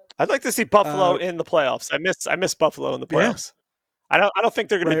 I'd like to see Buffalo in the playoffs. I miss Buffalo in the playoffs. Yeah. I don't think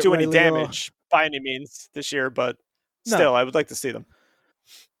they're going to do any damage by any means this year, but still, I would like to see them.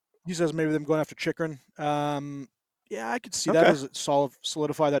 He says maybe them going after Chychrun. Yeah, I could see that as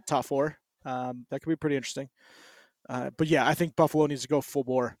solidify that top 4. That could be pretty interesting. But yeah, I think Buffalo needs to go full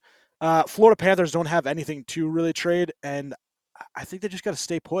bore. Florida Panthers don't have anything to really trade, and I think they just got to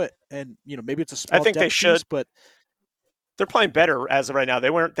stay put. And maybe it's a small. I think they should, piece, but they're playing better as of right now. They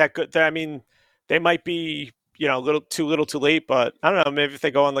weren't that good. I mean, they might be a little too late, but I don't know. Maybe if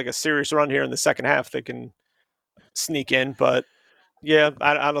they go on like a serious run here in the second half, they can sneak in. But yeah,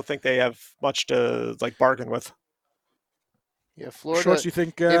 I don't think they have much to like bargain with. Yeah, Florida. Shorts, you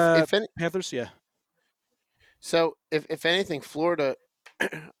think if Panthers? Yeah. So if anything, Florida,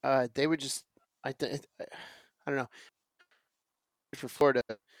 they would just I don't know for Florida,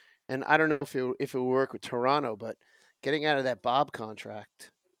 and I don't know if it would work with Toronto, but getting out of that Bob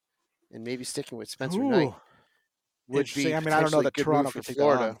contract and maybe sticking with Spencer Knight would be. I mean, I don't know that Toronto for could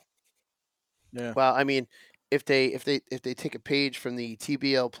Florida. Yeah. Well, I mean, if they take a page from the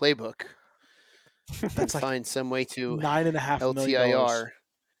TBL playbook and find some way to $9.5 million.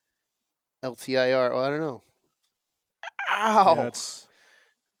 LTIR. Well, I don't know. Ow!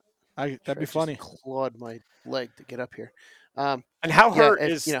 Yeah, that'd be funny. Clawed my leg to get up here. And how hurt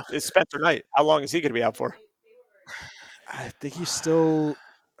is Spencer Knight? How long is he going to be out for? I think he's still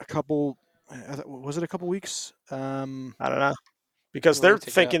a couple. Was it a couple weeks? I don't know, because they're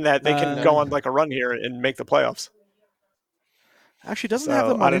thinking that they can go on like a run here and make the playoffs. Actually, doesn't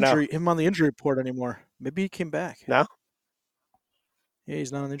have him on the injury report anymore. Maybe he came back. No. Yeah,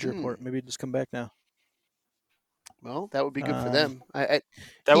 he's not on the injury report. Maybe he just come back now. Well, that would be good for them.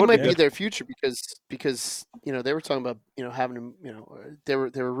 He might be their future because they were talking about having him. There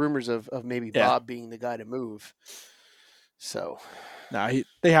were rumors of maybe Bob being the guy to move. So,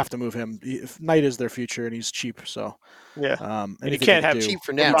 they have to move him. Knight is their future, and he's cheap. So yeah, and you can't have cheap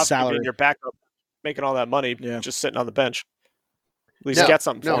for now. Salary in your backup, making all that money, just sitting on the bench. At least get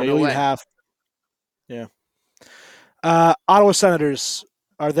something. No way. Yeah. Ottawa Senators,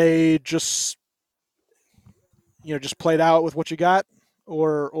 are they just played out with what you got,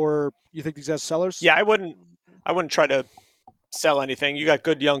 or you think these guys sellers? Yeah, I wouldn't try to sell anything. You got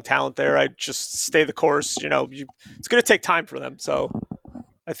good young talent there. I just stay the course. It's going to take time for them. So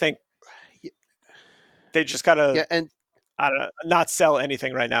I think they just gotta I don't know, not sell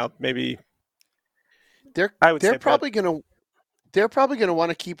anything right now. Maybe they're probably going to want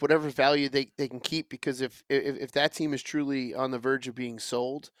to keep whatever value they can keep, because if that team is truly on the verge of being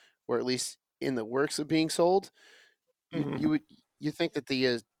sold, or at least in the works of being sold, you think that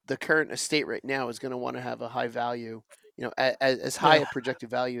the current estate right now is going to want to have a high value, as high Yeah. a projected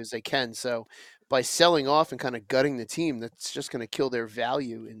value as they can. So by selling off and kind of gutting the team, that's just going to kill their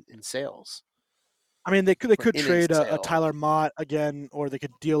value in sales. I mean, they could in a trade a sale. Tyler Mott again, or they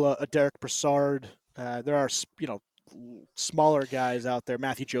could deal a Derek Brassard. There are smaller guys out there,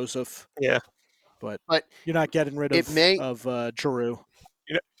 Matthew Joseph, Yeah. But you're not getting rid it of may- Giroux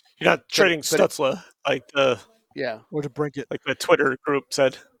You're not trading Stutzla like the or to Brinkett. like the Twitter group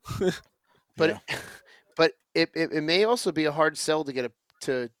said. But but it may also be a hard sell to get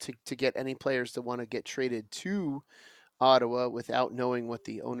to get any players to want to get traded to Ottawa without knowing what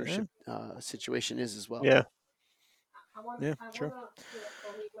the ownership situation is as well. Yeah. Yeah, sure.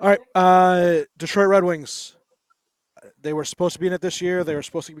 All right, Detroit Red Wings. They were supposed to be in it this year. They were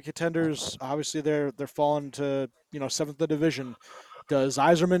supposed to be contenders. Obviously, they're falling to seventh in the division. Does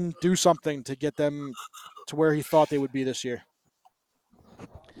Yzerman do something to get them to where he thought they would be this year?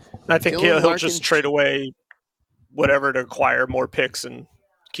 I think Dylan he'll Larkin- just trade away whatever to acquire more picks and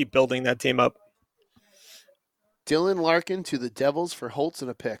keep building that team up. Dylan Larkin to the Devils for Holtz and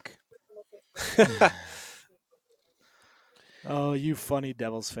a pick. Oh, you funny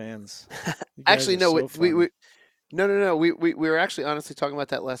Devils fans! You guys Actually, are no, so funny. no. We were actually honestly talking about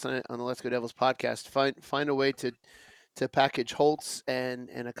that last night on the Let's Go Devils podcast. Find a way to package Holtz and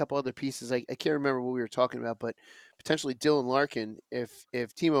a couple other pieces. I can't remember what we were talking about, but potentially Dylan Larkin. If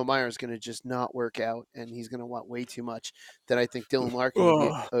Timo Meier is going to just not work out and he's going to want way too much, then I think Dylan Larkin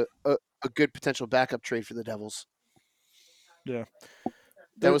would be a good potential backup trade for the Devils. Yeah,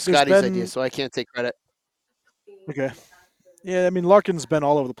 That was There's Scotty's been- idea, so I can't take credit. Okay. Yeah, I mean Larkin's been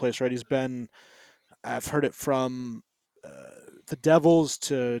all over the place, right? I've heard it from the Devils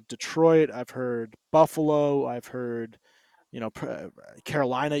to Detroit. I've heard Buffalo. I've heard,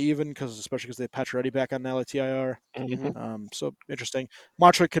 Carolina even, especially because they have Pacioretty back on LTIR. Mm-hmm. So interesting.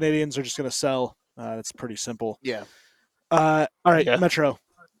 Montreal Canadiens are just going to sell. That's pretty simple. Yeah. All right, Yeah. Metro.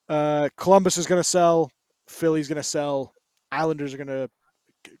 Columbus is going to sell. Philly's going to sell. Islanders are going to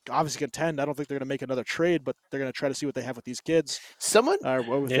obviously contend. I don't think they're going to make another trade, but they're going to try to see what they have with these kids. Someone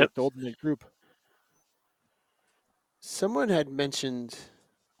With Yep. the ultimate group. had mentioned.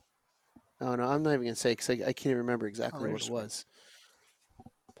 Oh no, I'm not even gonna say because I can't remember exactly what Rangers. it was.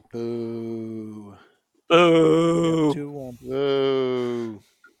 Boo! Boo. 2-1. Boo!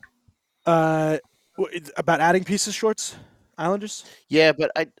 About adding pieces, Shorts, Islanders. Yeah,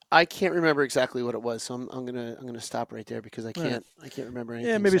 but I can't remember exactly what it was, so I'm gonna stop right there because I All right. can't remember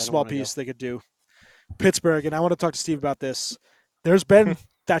anything. Yeah, maybe a so I don't small wanna go. piece they could do. Pittsburgh, and I want to talk to Steve about this. There's been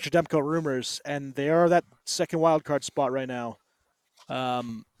Thatcher Demko rumors, and they are that second wild card spot right now.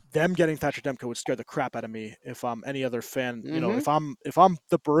 Them getting Thatcher Demko would scare the crap out of me if I'm any other fan. If I'm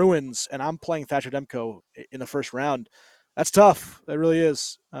the Bruins and I'm playing Thatcher Demko in the first round, that's tough. That really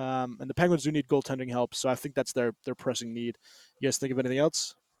is. And the Penguins do need goaltending help, so I think that's their pressing need. You guys think of anything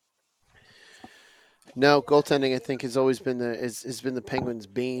else? No, goaltending I think has always been has been the Penguins'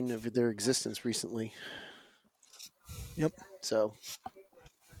 bane of their existence recently. Yep. So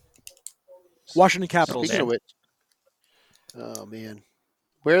Washington Capitals. speaking of which, oh man,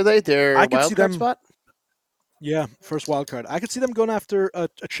 where are they? They're I could wild see card them- spot. Yeah, first wild card. I could see them going after a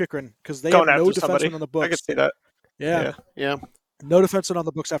Chikrin because they have Going no after somebody. defenseman on the I can books. see that. Yeah, Yeah, no defenseman on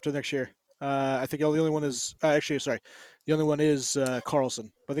the books after next year. I think the only one is the only one is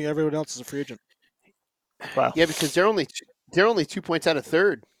Carlson. I think everyone else is a free agent. Wow. yeah, because they're only 2 points out of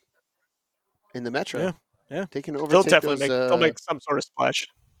third in the Metro. Yeah, yeah. They can overtake They'll definitely those, they'll make some sort of splash.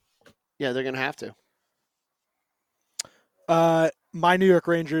 Yeah, they're gonna have to. My New York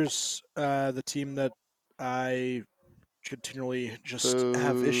Rangers, the team that I continually just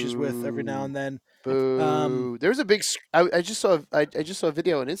have issues with every now and then. Boo! There's a big. I just saw a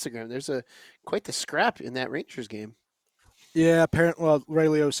video on Instagram. There's quite the scrap in that Rangers game. Yeah, apparently, well, Ray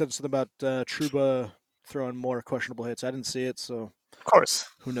Leo said something about Trouba throwing more questionable hits. I didn't see it, so Of course.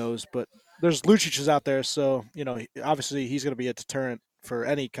 who knows? But there's Lucic is out there, so obviously he's going to be a deterrent for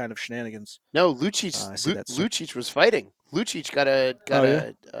any kind of shenanigans. No, Lucic. I see that, so- Lucic was fighting. Lucic got an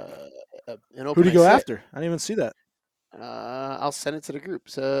open. Who did he go eye sit. after? I didn't even see that. I'll send it to the group.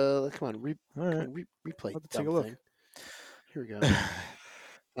 So come on, All right. replay. I'll have to take a dumb look. thing. Here we go.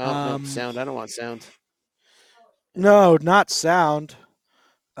 Oh, no, sound. I don't want sound. No, not sound.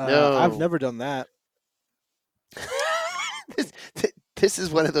 No. I've never done that. This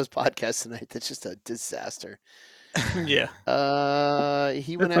is one of those podcasts tonight that's just a disaster. Yeah.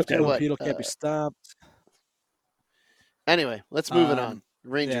 He went That's after okay, what? Petey can't be stopped. Anyway, let's move it Um, on.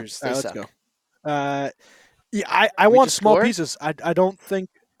 Rangers, Yeah, they let's suck. go. Yeah, I want just small scored? pieces. I don't think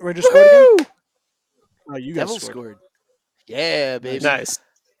Rangers scored again. Oh, you guys Devils scored. scored. Yeah, baby. Nice.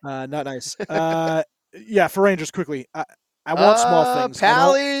 Not nice. Yeah, for Rangers quickly. I want small things.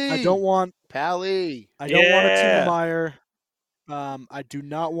 Pally. I don't want Pally. I don't want a Timo Yeah. Meyer. I do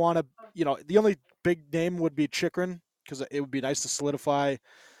not want to. The only big name would be Chikrin because it would be nice to solidify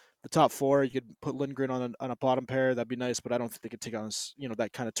the top four. You could put Lindgren on a bottom pair. That'd be nice, but I don't think they could take on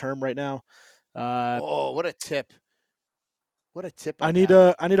that kind of term right now. What a tip! What a tip! I need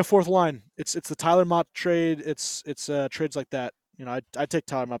a fourth line. It's the Tyler Mott trade. It's trades like that. I take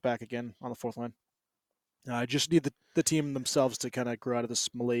Tyler Mott back again on the fourth line. I just need the team themselves to kind of grow out of this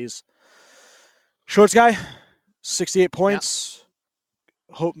malaise. Shorts guy, 68 points.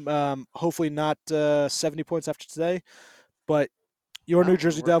 Hopefully not 70 points after today. But your New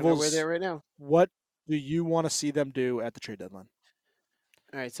Jersey Devils, we're there right now. What do you want to see them do at the trade deadline?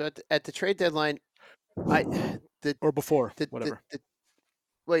 All right, so at the trade deadline, or before whatever.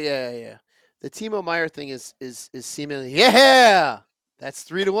 Yeah. The Timo Meyer thing is seemingly that's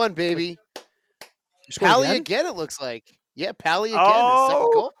 3-1, baby. Pally again, it looks like. Yeah, Pally again. The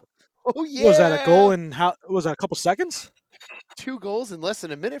second goal. Oh yeah. Was that a goal in was that a couple seconds? 2 goals in less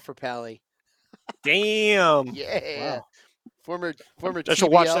than a minute for Pally. Damn. Yeah. Wow. Former I should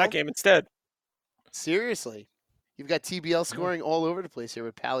watch that game instead. Seriously. You've got TBL scoring all over the place here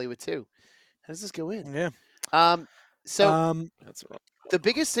with Pally with 2. How does this go in? Yeah. That's the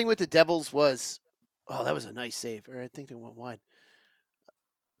biggest thing with the Devils was, that was a nice save. Or I think they went wide.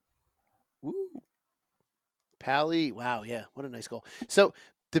 Woo. Pally, wow, yeah, what a nice goal. So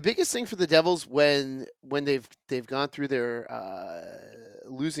the biggest thing for the Devils when they've gone through their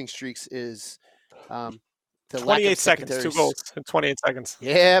losing streaks is the 28 seconds, 2 goals in 28 seconds.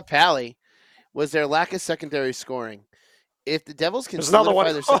 Yeah, Pally was their lack of secondary scoring. If the Devils can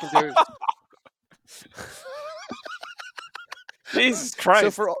solidify their secondary, Jesus Christ!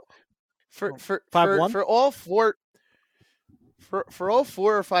 So for all 4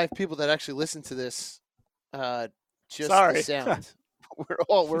 or 5 people that actually listen to this, just the sound, we're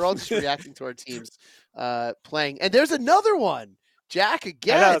all just reacting to our teams playing. And there's another one, Jack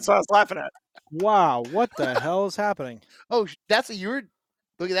again. I know, that's what I was laughing at. Wow, what the hell is happening? Oh, that's what you were.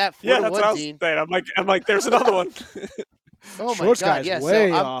 Look at that. 4-1, that's what I was saying. I'm like, there's another one. Oh my God! Yeah,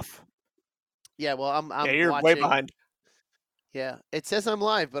 way off. Yeah, well, I'm you're watching. way behind. Yeah, it says I'm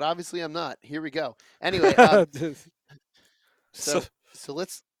live, but obviously I'm not. Here we go. Anyway, so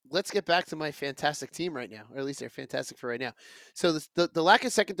let's get back to my fantastic team right now, or at least they're fantastic for right now. So the lack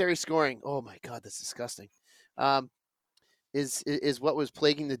of secondary scoring. Oh my God, that's disgusting. Is what was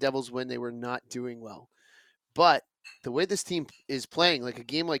plaguing the Devils when they were not doing well. But the way this team is playing, like a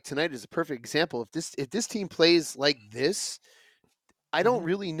game like tonight, is a perfect example. If this team plays like this, I don't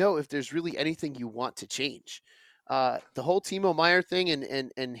really know if there's really anything you want to change. The whole Timo Meyer thing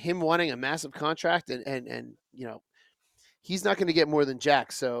and him wanting a massive contract and he's not going to get more than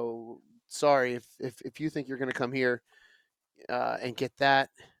Jack. So sorry if you think you're going to come here and get that.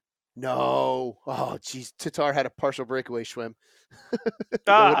 No. Oh, geez. Tatar had a partial breakaway swim.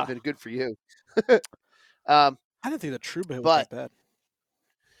 That would have been good for you. I didn't think that Trouba was that bad.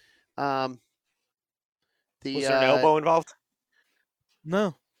 Was there an elbow involved?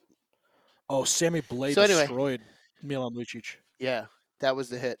 No. Oh, Sammy Blais destroyed Milan Lucic. Yeah, that was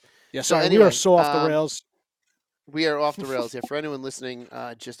the hit. Yeah, sorry, we are so off the rails. We are off the rails. Yeah, for anyone listening,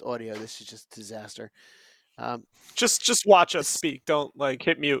 just audio, this is just disaster. Just watch us speak. Don't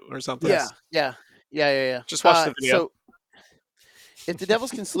hit mute or something. Yeah. Just watch the video. So if the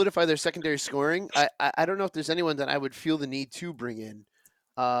Devils can solidify their secondary scoring, I don't know if there's anyone that I would feel the need to bring in.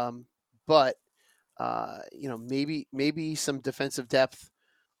 But maybe some defensive depth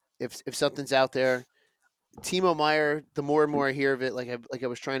if something's out there. Timo Meyer, the more and more I hear of it, like I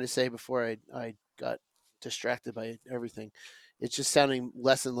was trying to say before I got distracted by everything, it's just sounding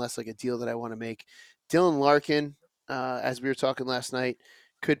less and less like a deal that I want to make. Dylan Larkin, as we were talking last night,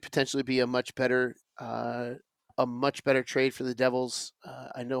 could potentially be a much better trade for the Devils.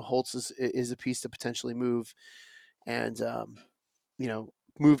 I know Holtz is a piece to potentially move, and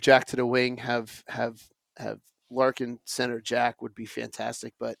move Jack to the wing. Have Larkin center Jack would be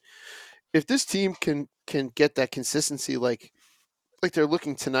fantastic. But if this team can get that consistency like they're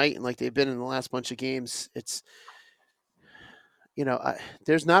looking tonight and like they've been in the last bunch of games, it's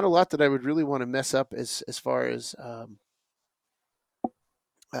there's not a lot that I would really want to mess up as far as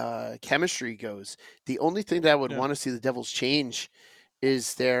chemistry goes. The only thing that I would want to see the Devils change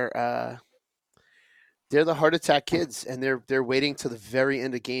is they're the heart attack kids, and they're waiting to the very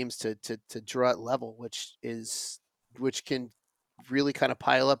end of games to draw at level, which can really kind of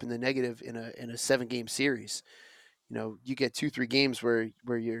pile up in the negative in a 7-game series. You get 2-3 games where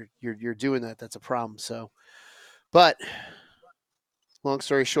you're doing that. That's a problem. So, but long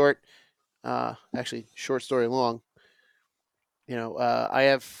story short, Actually, short story long. I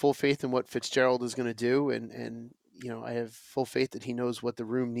have full faith in what Fitzgerald is going to do, and I have full faith that he knows what the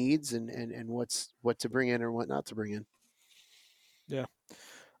room needs and what to bring in or what not to bring in. Yeah.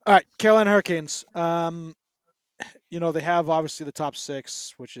 All right, Carolina Hurricanes. They have obviously the top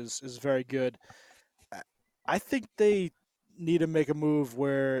 6, which is very good. I think they need to make a move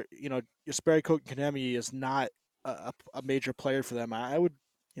where Jesperi Kotkaniemi is not a major player for them. I would,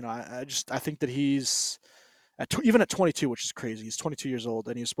 I think that he's even at 22, which is crazy. He's 22 years old,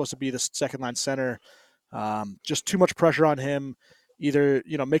 and he's supposed to be the second line center. Just too much pressure on him. Either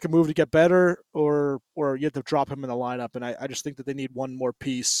make a move to get better, or you have to drop him in the lineup. And I just think that they need one more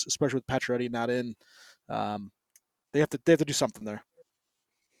piece, especially with Pacioretty not in. They have to do something there.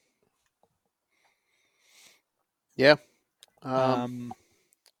 Yeah.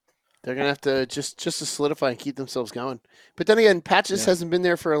 They're gonna have to just to solidify and keep themselves going. But then again, Patches hasn't been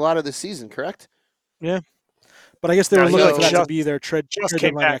there for a lot of the season, correct? Yeah. But I guess they were looking for that to be their trade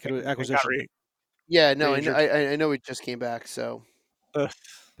deadline acquisition. Yeah, no, I know he just came back, so.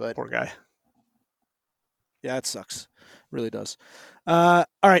 But poor guy. Yeah, it sucks. It really does. All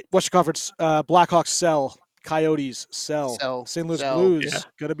right, Western Conference. Blackhawks sell. Coyotes sell. St. Louis Blues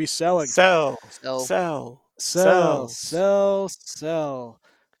gonna be selling. Sell.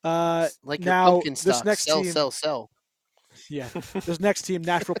 Like now, your pumpkin stock. This next team, sell. Yeah, this next team,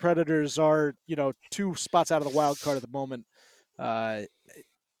 Nashville Predators, are 2 spots out of the wild card at the moment. I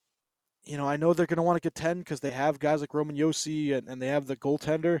know they're going to want to get 10 because they have guys like Roman Josi and they have the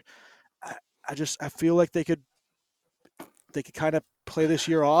goaltender. I feel like they could kind of play this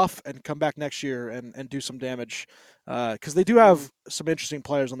year off and come back next year and do some damage because they do have some interesting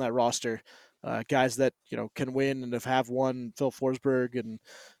players on that roster, guys that can win and have won. Phil Forsberg and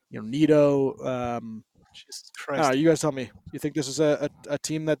Nito. Jesus Christ! You guys tell me. You think this is a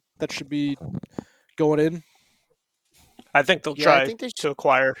team that should be going in? I think they'll try to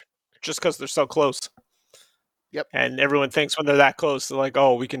acquire just because they're so close. Yep. And everyone thinks when they're that close, they're like,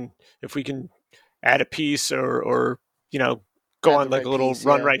 "Oh, if we can add a piece or go on like a little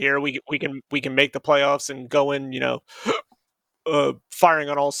run right here, we can make the playoffs and go in, firing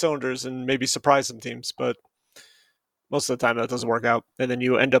on all cylinders and maybe surprise some teams." But most of the time that doesn't work out, and then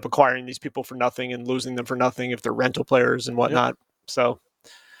you end up acquiring these people for nothing and losing them for nothing if they're rental players and whatnot. Yep. So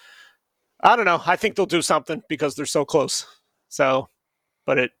I don't know. I think they'll do something because they're so close. So,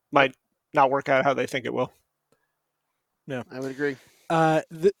 but it might not work out how they think it will. Yeah, I would agree.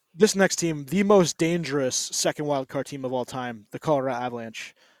 This next team, the most dangerous second wildcard team of all time, the Colorado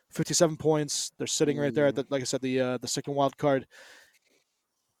Avalanche, 57 points. They're sitting right there at like I said, the second wild card.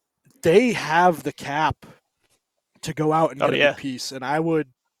 They have the cap to go out and get a big piece, and I would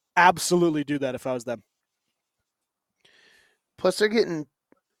absolutely do that if I was them. Plus, they're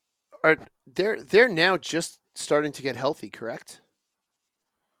now just starting to get healthy, correct?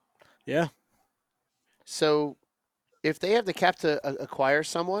 Yeah. So, if they have the cap to acquire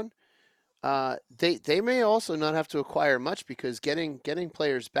someone, they may also not have to acquire much because getting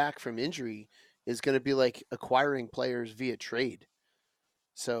players back from injury is going to be like acquiring players via trade.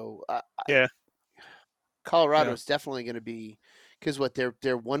 So, Colorado's definitely going to be because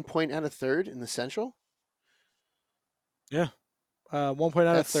they're 1 point out of third in the Central. Yeah, 1 point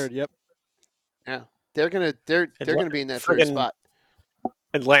out of third. Yep. Yeah, they're gonna be in that third spot.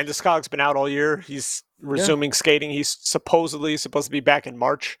 And Landeskog's been out all year. He's resuming skating. He's supposedly supposed to be back in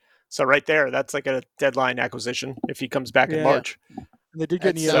March. So right there, that's like a deadline acquisition if he comes back in March. And they did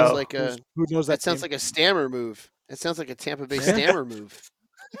get who knows that sounds like a Stammer move. It sounds like a Tampa Bay Stammer move.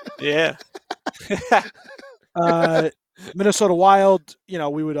 Yeah. Minnesota Wild,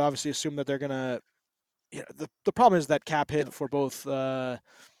 we would obviously assume that they're gonna. The problem is that cap hit for both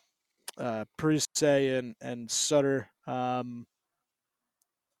Parise and Sutter.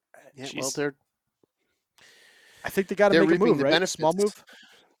 I think they got to make a move, right? Small move.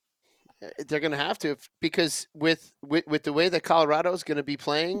 They're going to have to because with the way that Colorado is going to be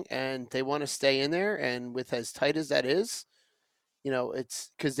playing and they want to stay in there, and with as tight as that is,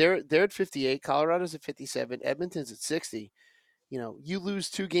 it's because they're at 58, Colorado's at 57, Edmonton's at 60. You lose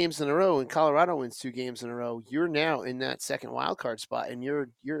 2 games in a row and Colorado wins 2 games in a row, you're now in that second wild card spot and you're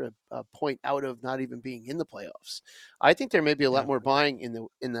a point out of not even being in the playoffs. I think there may be a lot more buying in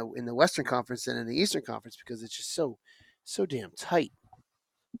the Western Conference than in the Eastern Conference because it's just so damn tight.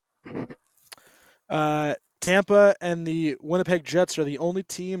 Tampa and the Winnipeg Jets are the only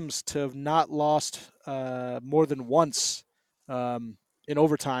teams to have not lost more than once in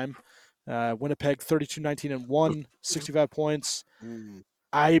overtime. Winnipeg 32-19-1, 65 points.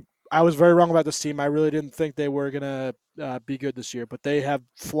 I I was very wrong about this team. I really didn't think they were gonna be good this year, but they have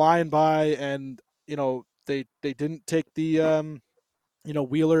flying by, and they didn't take the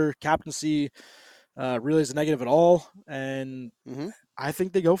Wheeler captaincy really as a negative at all, and Mm-hmm. I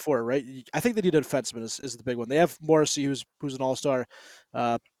think they go for it. Right, I think they need a defenseman is the big one. They have Morrissey, who's an all-star.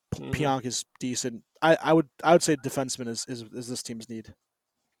 Pionk is decent. I would say defenseman is this team's need.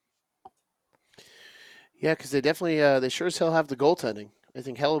 Yeah, because they definitely they sure as hell have the goaltending. I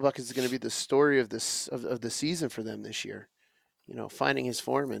think Hellebuck is going to be the story of the season for them this year. Finding his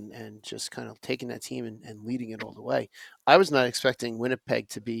form and just kind of taking that team and leading it all the way. I was not expecting Winnipeg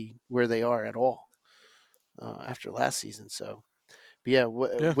to be where they are at all after last season. So, but yeah,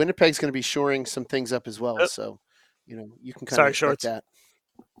 Winnipeg's going to be shoring some things up as well. So, you can kind of expect that.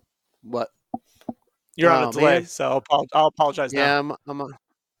 What? You're on a delay, so I'll apologize now. Yeah, I'm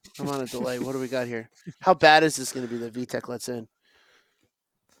on a delay. What do we got here? How bad is this going to be that VTech lets in?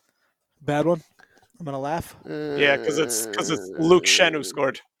 Bad one. I'm gonna laugh. Yeah, because it's Luke Shen who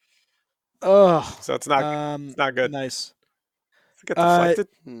scored. Oh, so it's not good. Nice. Get deflected.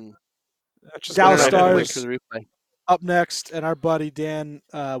 Dallas Stars up next, and our buddy Dan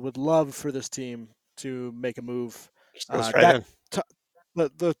would love for this team to make a move. Just goes right in.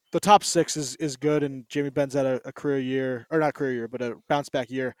 The top six is good, and Jamie Benn's had a career year, or not career year, but a bounce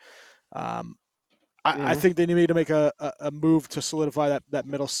back year. I think they need to make a move to solidify that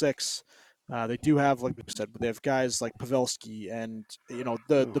middle six. They do have, like we said, but they have guys like Pavelski, and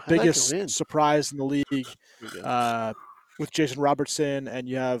the biggest surprise in the league with Jason Robertson, and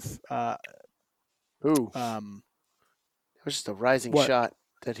you have it was just a rising shot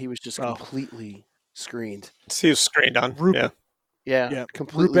that he was just completely screened. He was screened on. Yeah,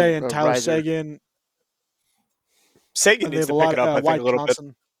 completely. Rube and Tyler Seguin. Seguin needs to pick it up, I think, a little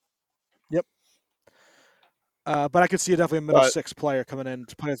Johnson. Bit. Yep. But I could see definitely a middle six player coming in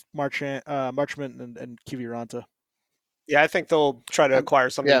to play with Marchment and Kiviranta. Yeah, I think they'll try to acquire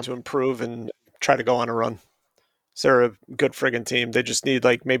something to improve and try to go on a run. So they're a good friggin' team. They just need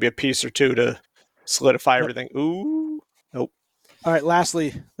maybe a piece or two to solidify everything. Ooh. Nope. All right,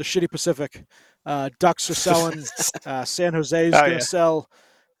 lastly, the shitty Pacific. Ducks are selling. San Jose is going to sell.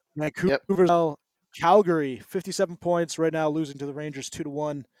 Vancouver sell. Calgary, 57 points right now, losing to the Rangers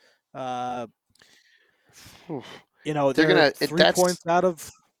 2-1. They're gonna 3 points out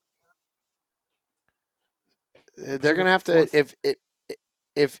of. They're gonna have to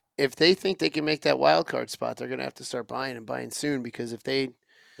if they think they can make that wild card spot, they're gonna have to start buying soon, because if they,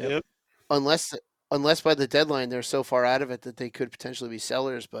 unless by the deadline they're so far out of it that they could potentially be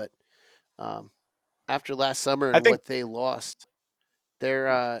sellers, but after last summer and what they lost,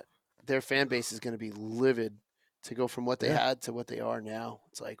 their fan base is going to be livid to go from what they had to what they are now.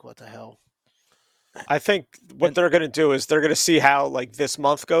 It's like, what the hell? I think what they're going to do is they're going to see how this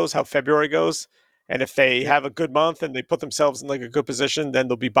month goes, how February goes, and if they have a good month and they put themselves in a good position, then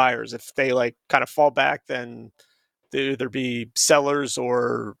they'll be buyers. If they kind of fall back, then they either be sellers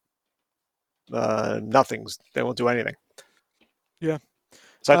or nothings. They won't do anything. Yeah.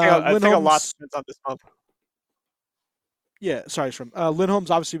 So I think a lot depends on this month. Yeah, sorry, Shrim. Lindholm's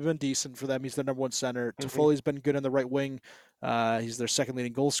obviously been decent for them. He's their number one center. Toffoli's been good in the right wing. He's their second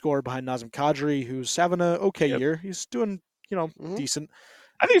leading goal scorer behind Nazem Kadri, who's having an okay year. He's doing, decent.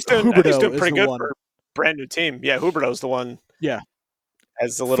 I think he's doing pretty good for a brand new team. Yeah, Huberdeau's the one. Yeah.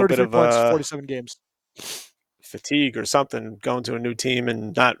 Has a little bit of points, 47 games. Fatigue or something, going to a new team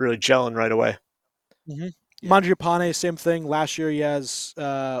and not really gelling right away. Mm-hmm. Yeah. Mangiapane, same thing. Last year he has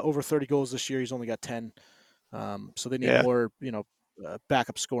over 30 goals. This year he's only got 10. So they need more,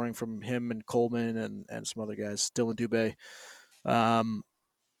 backup scoring from him and Coleman and some other guys, Dylan Dubé.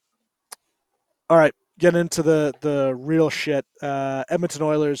 All right, getting into the real shit. Edmonton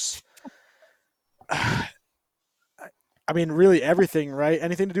Oilers. I mean, really everything, right?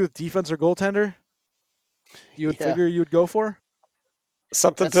 Anything to do with defense or goaltender, you would figure you would go for?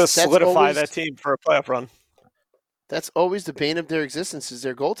 Something to solidify that team for a playoff run. That's always the bane of their existence, is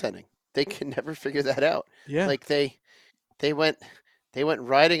their goaltending. They can never figure that out. Yeah. They went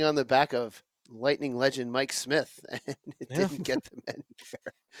riding on the back of Lightning legend Mike Smith, and it didn't get them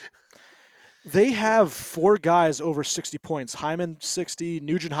anywhere. They have 4 guys over 60 points. Hyman 60,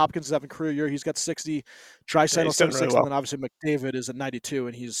 Nugent Hopkins is having a career year. He's got 60. Draisaitl 76, and then obviously McDavid is at 92,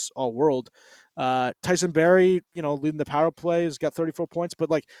 and he's all world. Tyson Barrie, leading the power play, has got 34 points. But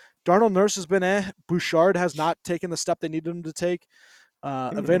Darnell Nurse has been Bouchard has not taken the step they needed him to take.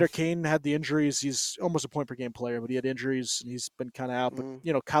 Evander Kane had the injuries. He's almost a point per game player, but he had injuries and he's been kind of out. But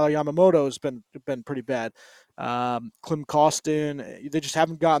Kyler Yamamoto has been pretty bad. Klim Kostin, they just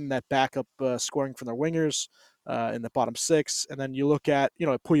haven't gotten that backup scoring from their wingers. in the bottom 6. And then you look at,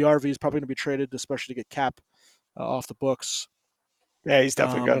 Puyarvi is probably going to be traded, especially to get Cap off the books. Yeah, he's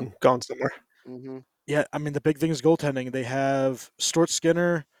definitely going somewhere. Mm-hmm. Yeah, I mean, the big thing is goaltending. They have Stuart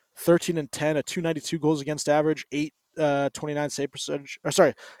Skinner, 13 and 10, a 292 goals against average, 829 save percentage. Or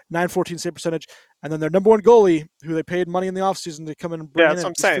sorry, 914 save percentage. And then their number one goalie, who they paid money in the offseason to come in and bring in. That's what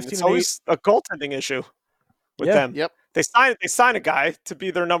I'm saying. It's always a goaltending issue with them. Yep. They sign a guy to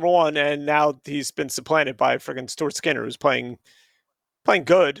be their number one, and now he's been supplanted by friggin' Stuart Skinner, who's playing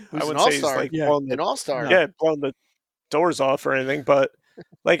good. Who's I would an say he's all-star. like An all-star. Yeah, blowing the doors off or anything, but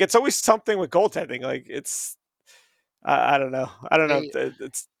like it's always something with goaltending. Like it's, I don't know.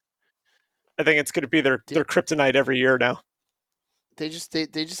 It's. I think it's going to be their kryptonite every year now. They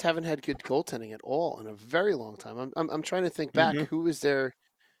just haven't had good goaltending at all in a very long time. I'm trying to think back. Mm-hmm.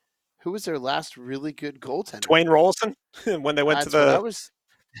 Who was their last really good goaltender? Dwayne Rollison when they went to the.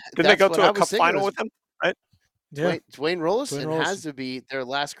 Did they go to a cup final with him? Right. Yeah. Dwayne Rollison has to be their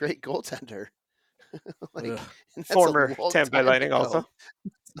last great goaltender. Former Tampa Bay Lightning also.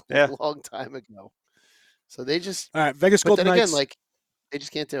 Yeah, a long time ago. So they just all right. Vegas Golden Knights. Again, they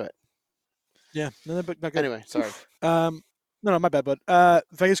just can't do it. Yeah. No, not good. Anyway, sorry. No, my bad, bud.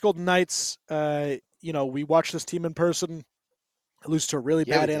 Vegas Golden Knights. We watched this team in person. Lose to a really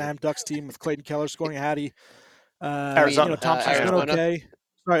bad Anaheim Ducks team with Clayton Keller scoring a hattie. Arizona. Thompson's been okay.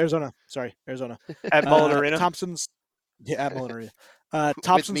 Sorry, Arizona. At Mullen Arena. Thompson's at Mullen Arena.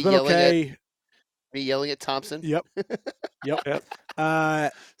 Thompson's been okay. Me yelling at Thompson. Yep.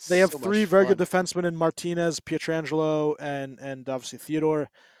 They have three very good defensemen in Martinez, Pietrangelo, and obviously Theodore.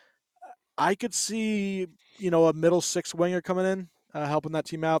 I could see, a middle 6 winger coming in, helping that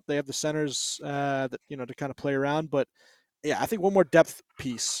team out. They have the centers that to kind of play around, but yeah, I think one more depth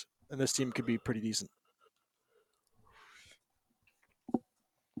piece and this team could be pretty decent.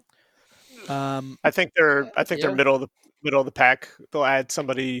 I think they're middle of the pack. They'll add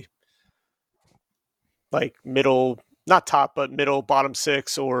somebody like middle, not top, but middle, bottom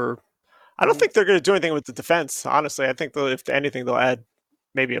 6, or I don't think they're going to do anything with the defense. Honestly, I think if anything, they'll add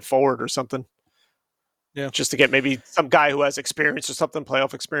maybe a forward or something. Yeah, just to get maybe some guy who has experience or something,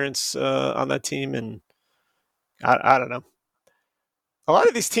 playoff experience on that team. And I don't know. A lot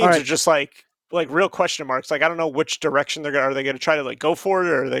of these teams are just like real question marks. Like I don't know which direction are they going to try to go for it,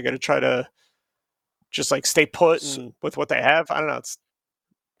 or are they going to try to just stay put with what they have? I don't know.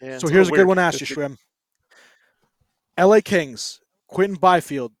 So here's a good one to ask you, Shwem. LA Kings, Quentin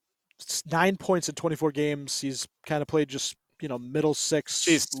Byfield, 9 points in 24 games. He's kind of played just middle 6,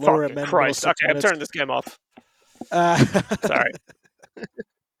 Jeez, lower at men. Christ. Okay, I'm turning this game off. Sorry.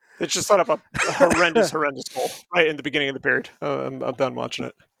 They just set up a horrendous goal right in the beginning of the period. I'm done watching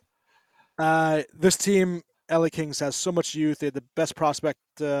it. This team, LA Kings, has so much youth. They had the best prospect,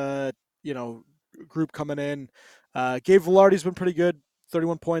 group coming in. Gabe Velarde's been pretty good.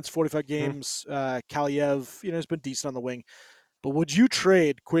 31 points, 45 games. Kaliev, has been decent on the wing. But would you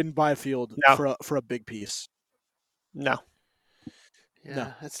trade Quentin Byfield for a big piece? No. Yeah,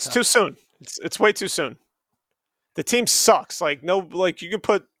 no. It's too soon. It's way too soon. The team sucks. You can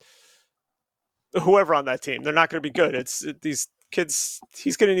put whoever on that team. They're not going to be good. These kids.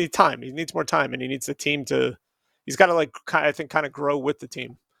 He's going to need time. He needs more time, and he needs the team to. He's got to I think kind of grow with the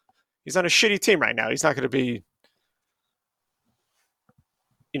team. He's on a shitty team right now. He's not going to be,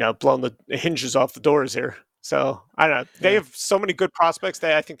 blowing the hinges off the doors here. So I don't know. They have so many good prospects.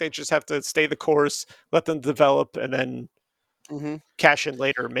 I think they just have to stay the course, let them develop, and then cash in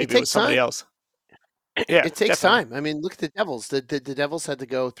later, maybe with somebody else. Yeah, it takes time. I mean, look at the Devils. The Devils had to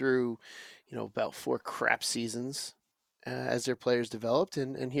go through, about 4 crap seasons as their players developed,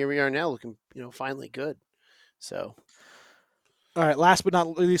 and here we are now, looking, finally good. So, all right. Last but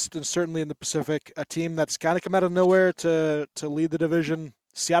not least, and certainly in the Pacific, a team that's kind of come out of nowhere to lead the division,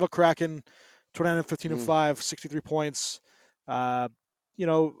 Seattle Kraken, 29-15-5, 63 points.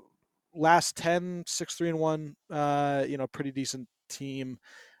 Last 10, 6-3-1. Pretty decent team.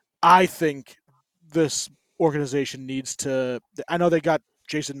 I think this organization needs to. I know they got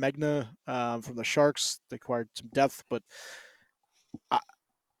Jason Megna from the Sharks. They acquired some depth, but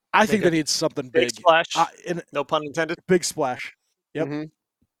I think they need something big. Big splash. No pun intended. Big splash. Yep. Mm-hmm.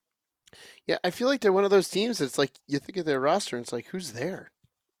 Yeah, I feel like they're one of those teams that's you think of their roster and it's who's there?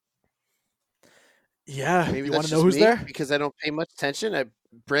 Yeah. Maybe you want to know who's there? Because I don't pay much attention.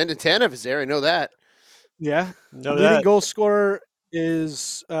 Brandon Tanev is there. I know that. Yeah. Leading goal scorer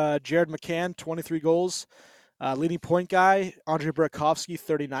is Jared McCann, 23 goals. Leading point guy, Andrei Burakovsky,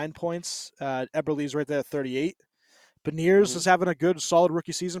 39 points. Eberle's right there at 38. Beniers is having a good, solid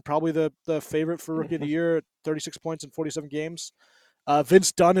rookie season. Probably the favorite for rookie of the year, 36 points in 47 games.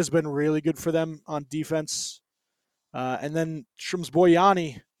 Vince Dunn has been really good for them on defense. And then Shroom's boy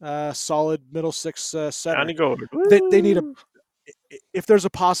Yanni, solid middle six center. Yanni Gourde. They need if there's a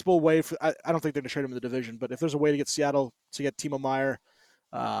possible way for, I don't think they're going to trade him in the division, but if there's a way to get Seattle to get Timo Meyer,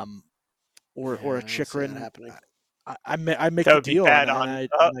 or a Chikrin, happening. I make That the would be deal bad and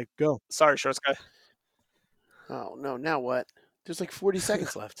on- I go. Sorry, Shorts guy. Oh no! Now what? There's like 40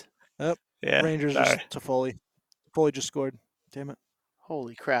 seconds left. Yeah, Rangers sorry. just Toffoli. Toffoli just scored. Damn it.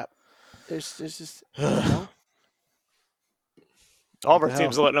 Holy crap! There's just All of our the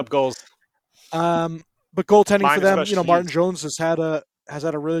teams hell? are letting up goals. But goaltending Mine for them, especially. Martin Jones has had a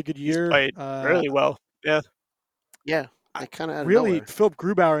really good year. Played really well. Yeah. yeah. I kind of Really, Philip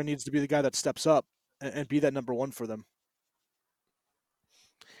Grubauer needs to be the guy that steps up and be that number one for them.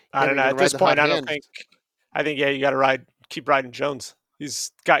 I don't we know. gotta At this ride the point, hot I don't hand. think. I think you got to keep riding Jones.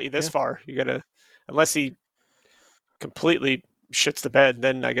 He's got you this far. You got to, unless he completely shits the bed,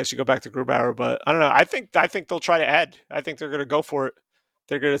 then I guess you go back to Grubauer. But I don't know. I think they'll try to add. I think they're going to go for it.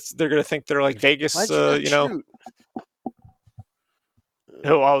 They're gonna think they're like Vegas. Why'd you not shoot?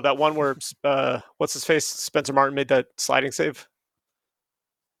 Oh, that one where what's his face? Spencer Martin made that sliding save.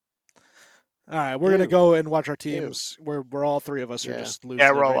 All right, we're gonna go and watch our teams. Where all three of us are Yeah. just losing.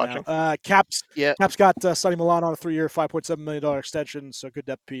 Yeah, we're all right watching. now. Caps. Yeah. Caps got Sonny Milan on a 3-year, $5.7 million extension. So good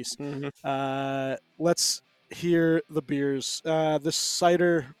depth piece. Mm-hmm. Let's hear the beers. This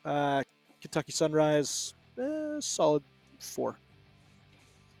cider, Kentucky Sunrise, solid 4.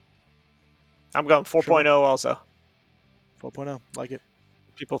 I'm going 4.0 also. 4.0, like it.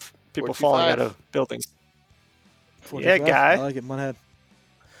 People 45. falling out of buildings. 45. guy. I like it, Munhead.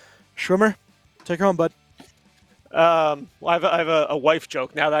 Schwimmer, take her home, bud. Well, I have a wife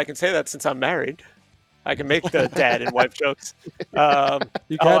joke now that I can say that since I'm married. I can make the dad and wife jokes. You Oh,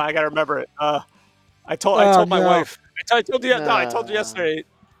 can? I gotta remember it. I told my no. wife. I told you. No, I told you No. yesterday.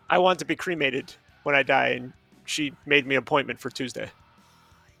 I want to be cremated when I die, and she made me an appointment for Tuesday.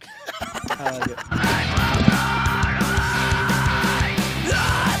 I like it.